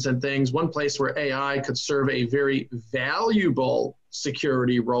communications and things, one place where AI could serve a very valuable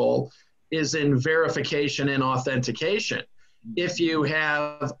security role is in verification and authentication. If you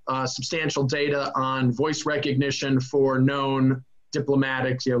have substantial data on voice recognition for known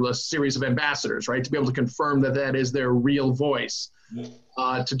diplomatics, you know, a series of ambassadors, right, to be able to confirm that that is their real voice,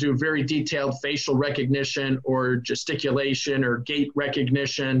 to do very detailed facial recognition or gesticulation or gait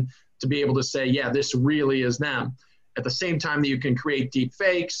recognition, to be able to say, yeah, this really is them. At the same time that you can create deep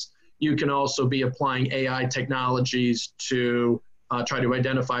fakes, you can also be applying AI technologies to try to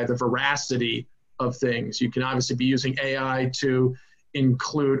identify the veracity of things. You can obviously be using AI to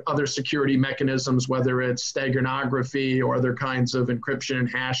include other security mechanisms, whether it's steganography or other kinds of encryption and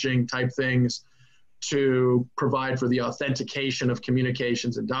hashing type things, to provide for the authentication of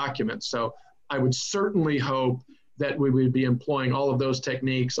communications and documents. So I would certainly hope that we would be employing all of those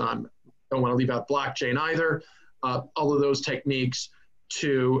techniques on, don't want to leave out blockchain either, all of those techniques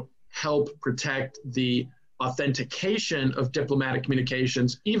to help protect the authentication of diplomatic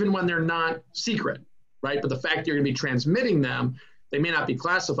communications, even when they're not secret, right? But the fact that you're going to be transmitting them, they may not be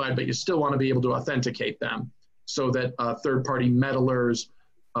classified, but you still want to be able to authenticate them so that third-party meddlers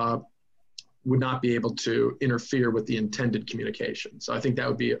would not be able to interfere with the intended communication. So I think that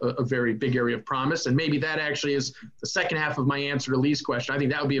would be a very big area of promise. And maybe that actually is the second half of my answer to Lee's question. I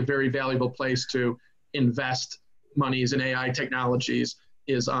think that would be a very valuable place to invest monies in AI technologies,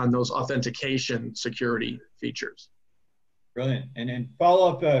 is on those authentication security features. Brilliant. And then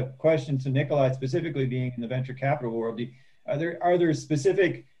follow-up question to Nikolai, specifically being in the venture capital world. Are there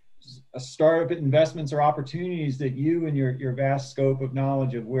specific startup investments or opportunities that you and your vast scope of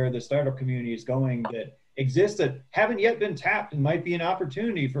knowledge of where the startup community is going that exist that haven't yet been tapped and might be an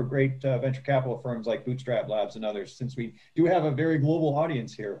opportunity for great venture capital firms like Bootstrap Labs and others, since we do have a very global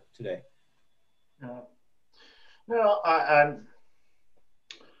audience here today? No, I'm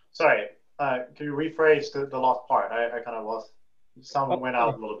sorry. Can you rephrase the last part? I kind of lost. Someone went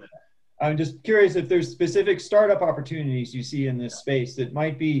out a little bit. I'm just curious if there's specific startup opportunities you see in this space that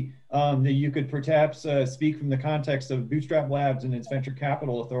might be that you could perhaps speak from the context of Bootstrap Labs and its venture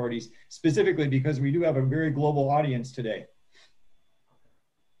capital authorities, specifically because we do have a very global audience today.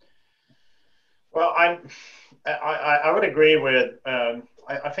 Well, I would agree with,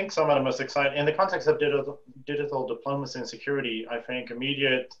 I think some of the most exciting, in the context of digital diplomacy and security, I think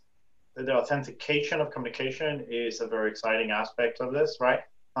the authentication of communication is a very exciting aspect of this, right?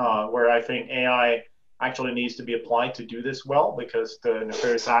 Where I think AI actually needs to be applied to do this well, because the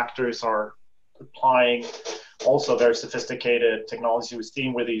nefarious actors are applying also very sophisticated technology. We've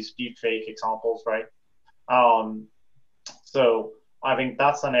seen with these deepfake examples, right? So I think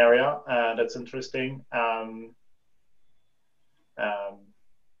that's an area that's interesting.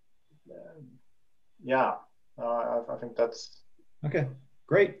 Yeah, I think that's... Okay,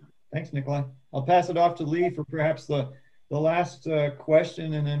 great. Thanks, Nikolai. I'll pass it off to Lee for perhaps the last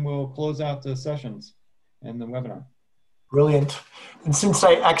question, and then we'll close out the sessions and the webinar. Brilliant. And since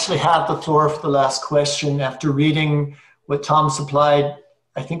I actually have the floor for the last question, after reading what Tom supplied,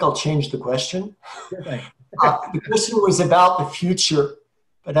 I think I'll change the question. Sure thing. The question was about the future,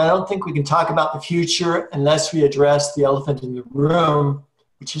 but I don't think we can talk about the future unless we address the elephant in the room,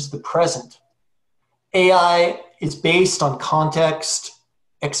 which is the present. AI is based on context,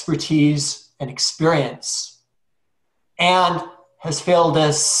 expertise, and experience, and has failed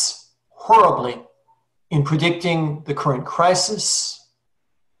us horribly in predicting the current crisis,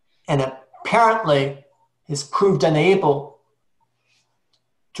 and apparently has proved unable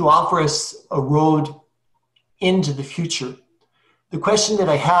to offer us a road into the future. The question that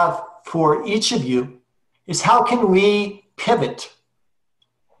I have for each of you is, how can we pivot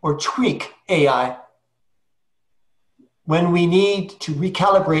or tweak AI when we need to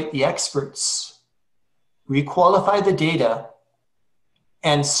recalibrate the experts, requalify the data,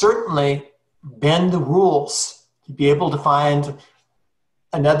 and certainly bend the rules to be able to find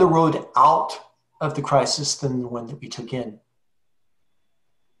another road out of the crisis than the one that we took in?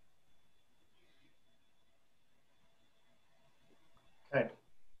 Okay.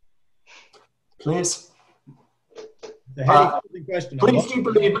 Please. Question. Please do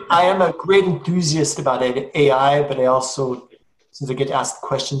believe I am a great enthusiast about AI, but I also, since I get asked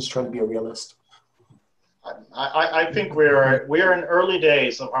questions, try to be a realist. I think we're in early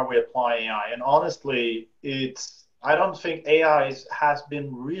days of how we apply AI, and honestly, I don't think AI has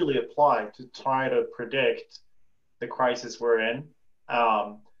been really applied to try to predict the crisis we're in,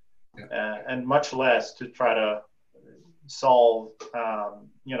 and much less to try to solve,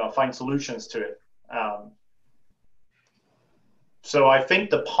 find solutions to it. So I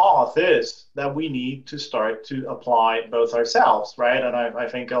think the path is that we need to start to apply both ourselves, right? And I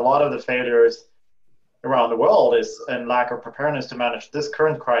think a lot of the failures around the world and lack of preparedness to manage this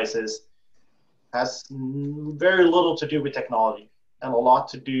current crisis has very little to do with technology and a lot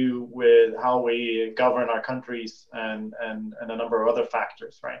to do with how we govern our countries and a number of other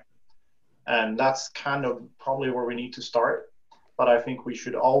factors, right? And that's kind of probably where we need to start. But I think we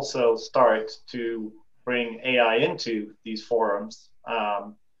should also start to bring AI into these forums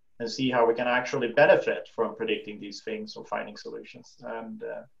and see how we can actually benefit from predicting these things or finding solutions. And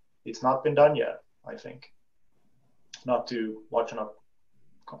it's not been done yet, I think, not to large enough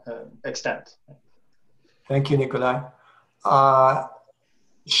extent. Thank you, Nikolai.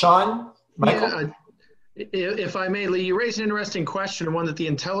 Sean, Michael? Yeah, if I may, Lee, you raised an interesting question, one that the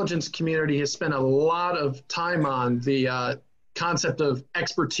intelligence community has spent a lot of time on, the concept of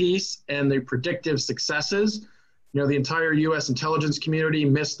expertise and the predictive successes. The entire US intelligence community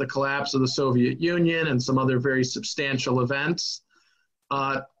missed the collapse of the Soviet Union and some other very substantial events.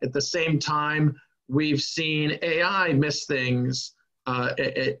 At the same time, we've seen AI miss things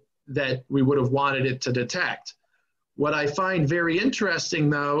that we would have wanted it to detect. What I find very interesting,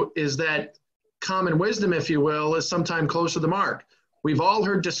 though, is that common wisdom, if you will, is sometime close to the mark. We've all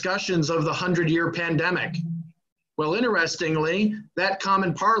heard discussions of the 100-year pandemic. Well, interestingly, that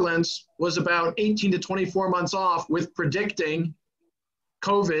common parlance was about 18 to 24 months off with predicting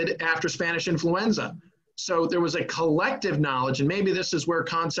COVID after Spanish influenza. So there was a collective knowledge, and maybe this is where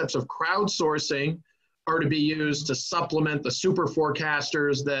concepts of crowdsourcing are to be used to supplement the super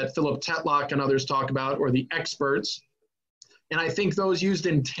forecasters that Philip Tetlock and others talk about, or the experts. And I think those used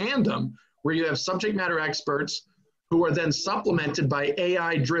in tandem, where you have subject matter experts who are then supplemented by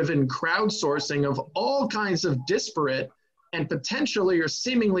AI-driven crowdsourcing of all kinds of disparate and potentially or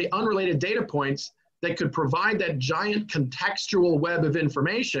seemingly unrelated data points that could provide that giant contextual web of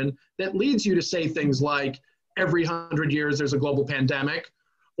information that leads you to say things like, every 100 years there's a global pandemic,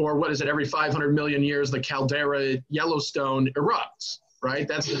 or what is it, every 500 million years the caldera Yellowstone erupts, right?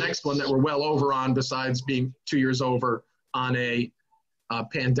 That's the next one that we're well over on, besides being 2 years over on a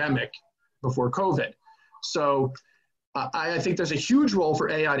pandemic before COVID. So I think there's a huge role for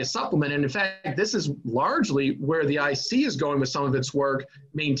AI to supplement. And in fact, this is largely where the IC is going with some of its work,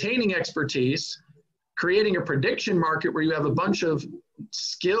 maintaining expertise, creating a prediction market where you have a bunch of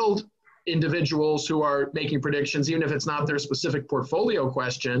skilled individuals who are making predictions, even if it's not their specific portfolio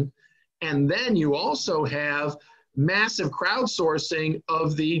question. And then you also have massive crowdsourcing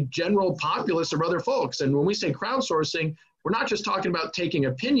of the general populace or other folks. And when we say crowdsourcing, we're not just talking about taking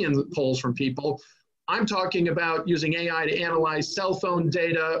opinion polls from people. I'm talking about using AI to analyze cell phone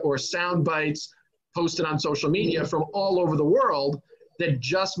data or sound bites posted on social media from all over the world that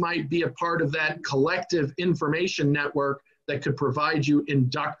just might be a part of that collective information network that could provide you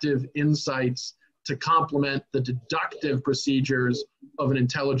inductive insights to complement the deductive procedures of an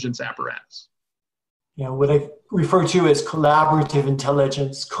intelligence apparatus. Yeah, what I refer to as collaborative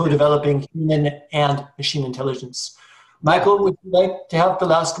intelligence, co-developing human and machine intelligence. Michael, would you like to have the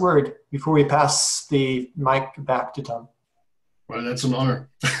last word before we pass the mic back to Tom? Well, that's an honor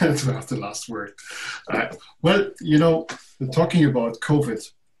to have the last word. Well, talking about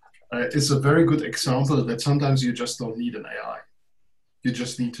COVID is a very good example that sometimes you just don't need an AI. You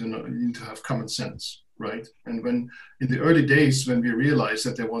just need to have common sense, right? And when in the early days, when we realized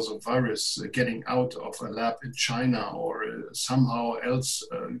that there was a virus getting out of a lab in China or somehow else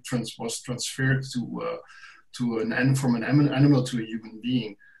was transferred from an animal to a human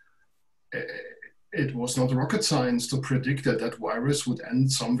being, it was not rocket science to predict that virus would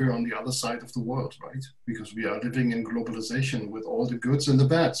end somewhere on the other side of the world, right? Because we are living in globalization with all the goods and the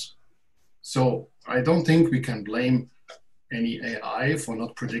bads. So I don't think we can blame any AI for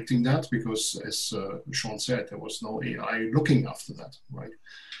not predicting that, because as Sean said, there was no AI looking after that, right?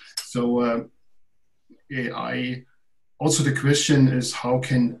 So AI, also the question is, how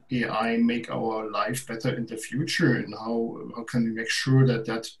can AI make our life better in the future, and how can we make sure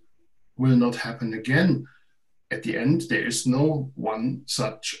that will not happen again? At the end, there is no one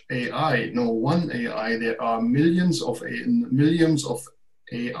such AI, no one AI. There are millions of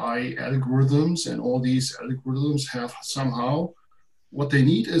AI algorithms, and all these algorithms have somehow, what they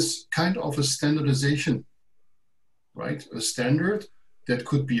need is kind of a standardization, right? A standard that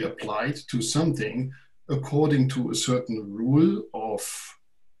could be applied to something according to a certain rule of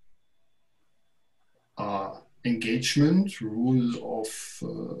engagement, rule of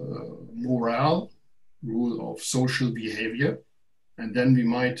morale, rule of social behavior. And then we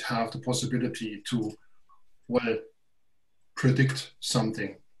might have the possibility to, well, predict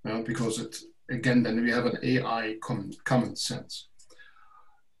something, because again, then we have an AI common sense.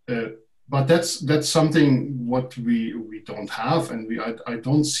 But that's something what we don't have, and I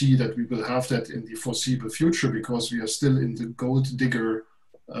don't see that we will have that in the foreseeable future, because we are still in the gold digger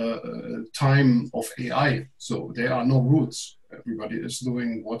time of AI. So there are no rules. Everybody is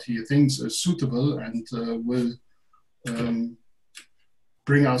doing what he thinks is suitable and will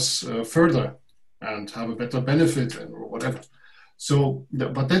bring us further and have a better benefit or whatever. So,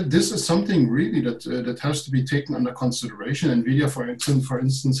 but this is something really that has to be taken under consideration. NVIDIA, for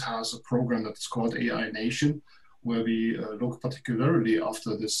instance, has a program that's called AI Nation, where we look particularly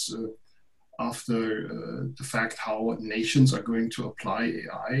after this, the fact how nations are going to apply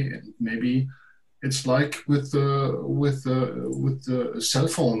AI, and maybe it's like with the cell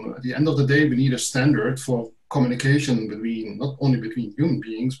phone. At the end of the day, we need a standard for communication between, not only between human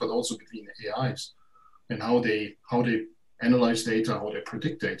beings, but also between AIs, and how they analyze data, how they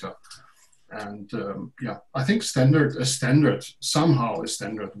predict data. And yeah, I think somehow a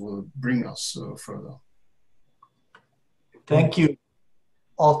standard will bring us further. Thank you,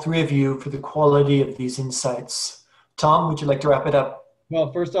 all three of you, for the quality of these insights. Tom, would you like to wrap it up?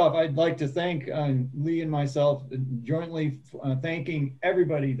 Well, first off, I'd like to thank Lee and myself jointly thanking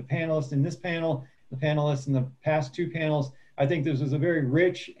everybody, the panelists in this panel, the panelists in the past two panels. I think this was a very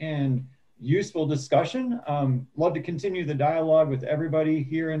rich and useful discussion. Love to continue the dialogue with everybody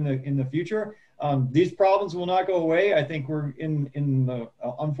here in the future. These problems will not go away. I think we're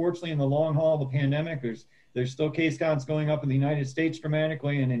unfortunately in the long haul of the pandemic. There's still case counts going up in the United States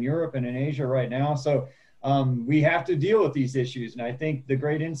dramatically, and in Europe and in Asia right now. So we have to deal with these issues. And I think the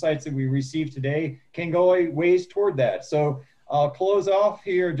great insights that we received today can go ways toward that. So I'll close off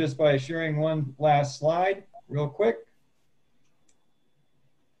here just by sharing one last slide real quick.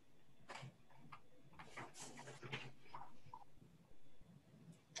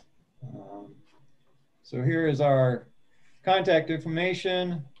 So here is our contact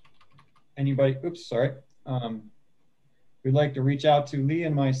information. Anybody, oops, sorry. We'd like to reach out to Lee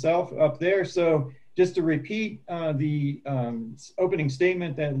and myself up there. So just to repeat the opening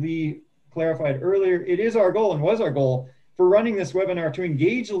statement that Lee clarified earlier, it is our goal and was our goal for running this webinar to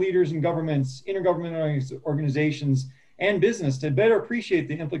engage the leaders in governments, intergovernmental organizations, and business to better appreciate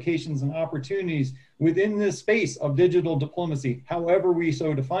the implications and opportunities within this space of digital diplomacy, however we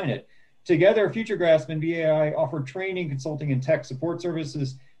so define it. Together, FutureGrasp and BAI offer training, consulting, and tech support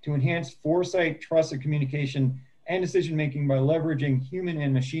services to enhance foresight, trusted communication, and decision-making by leveraging human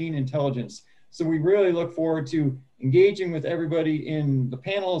and machine intelligence. So we really look forward to engaging with everybody in the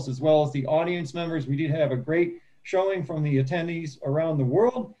panels as well as the audience members. We did have a great showing from the attendees around the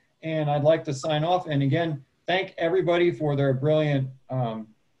world, and I'd like to sign off and again, thank everybody for their brilliant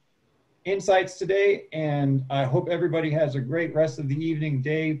insights today, and I hope everybody has a great rest of the evening,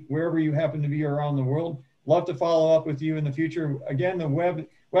 day, wherever you happen to be around the world. Love to follow up with you in the future. Again, the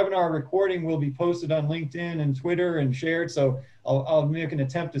webinar recording will be posted on LinkedIn and Twitter and shared, so I'll make an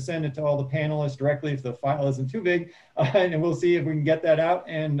attempt to send it to all the panelists directly if the file isn't too big, and we'll see if we can get that out,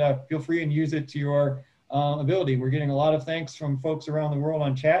 and feel free and use it to your ability. We're getting a lot of thanks from folks around the world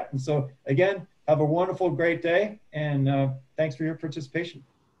on chat, and so again, have a wonderful, great day, and thanks for your participation.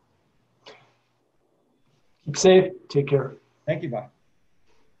 Keep safe. Take care. Thank you. Bye.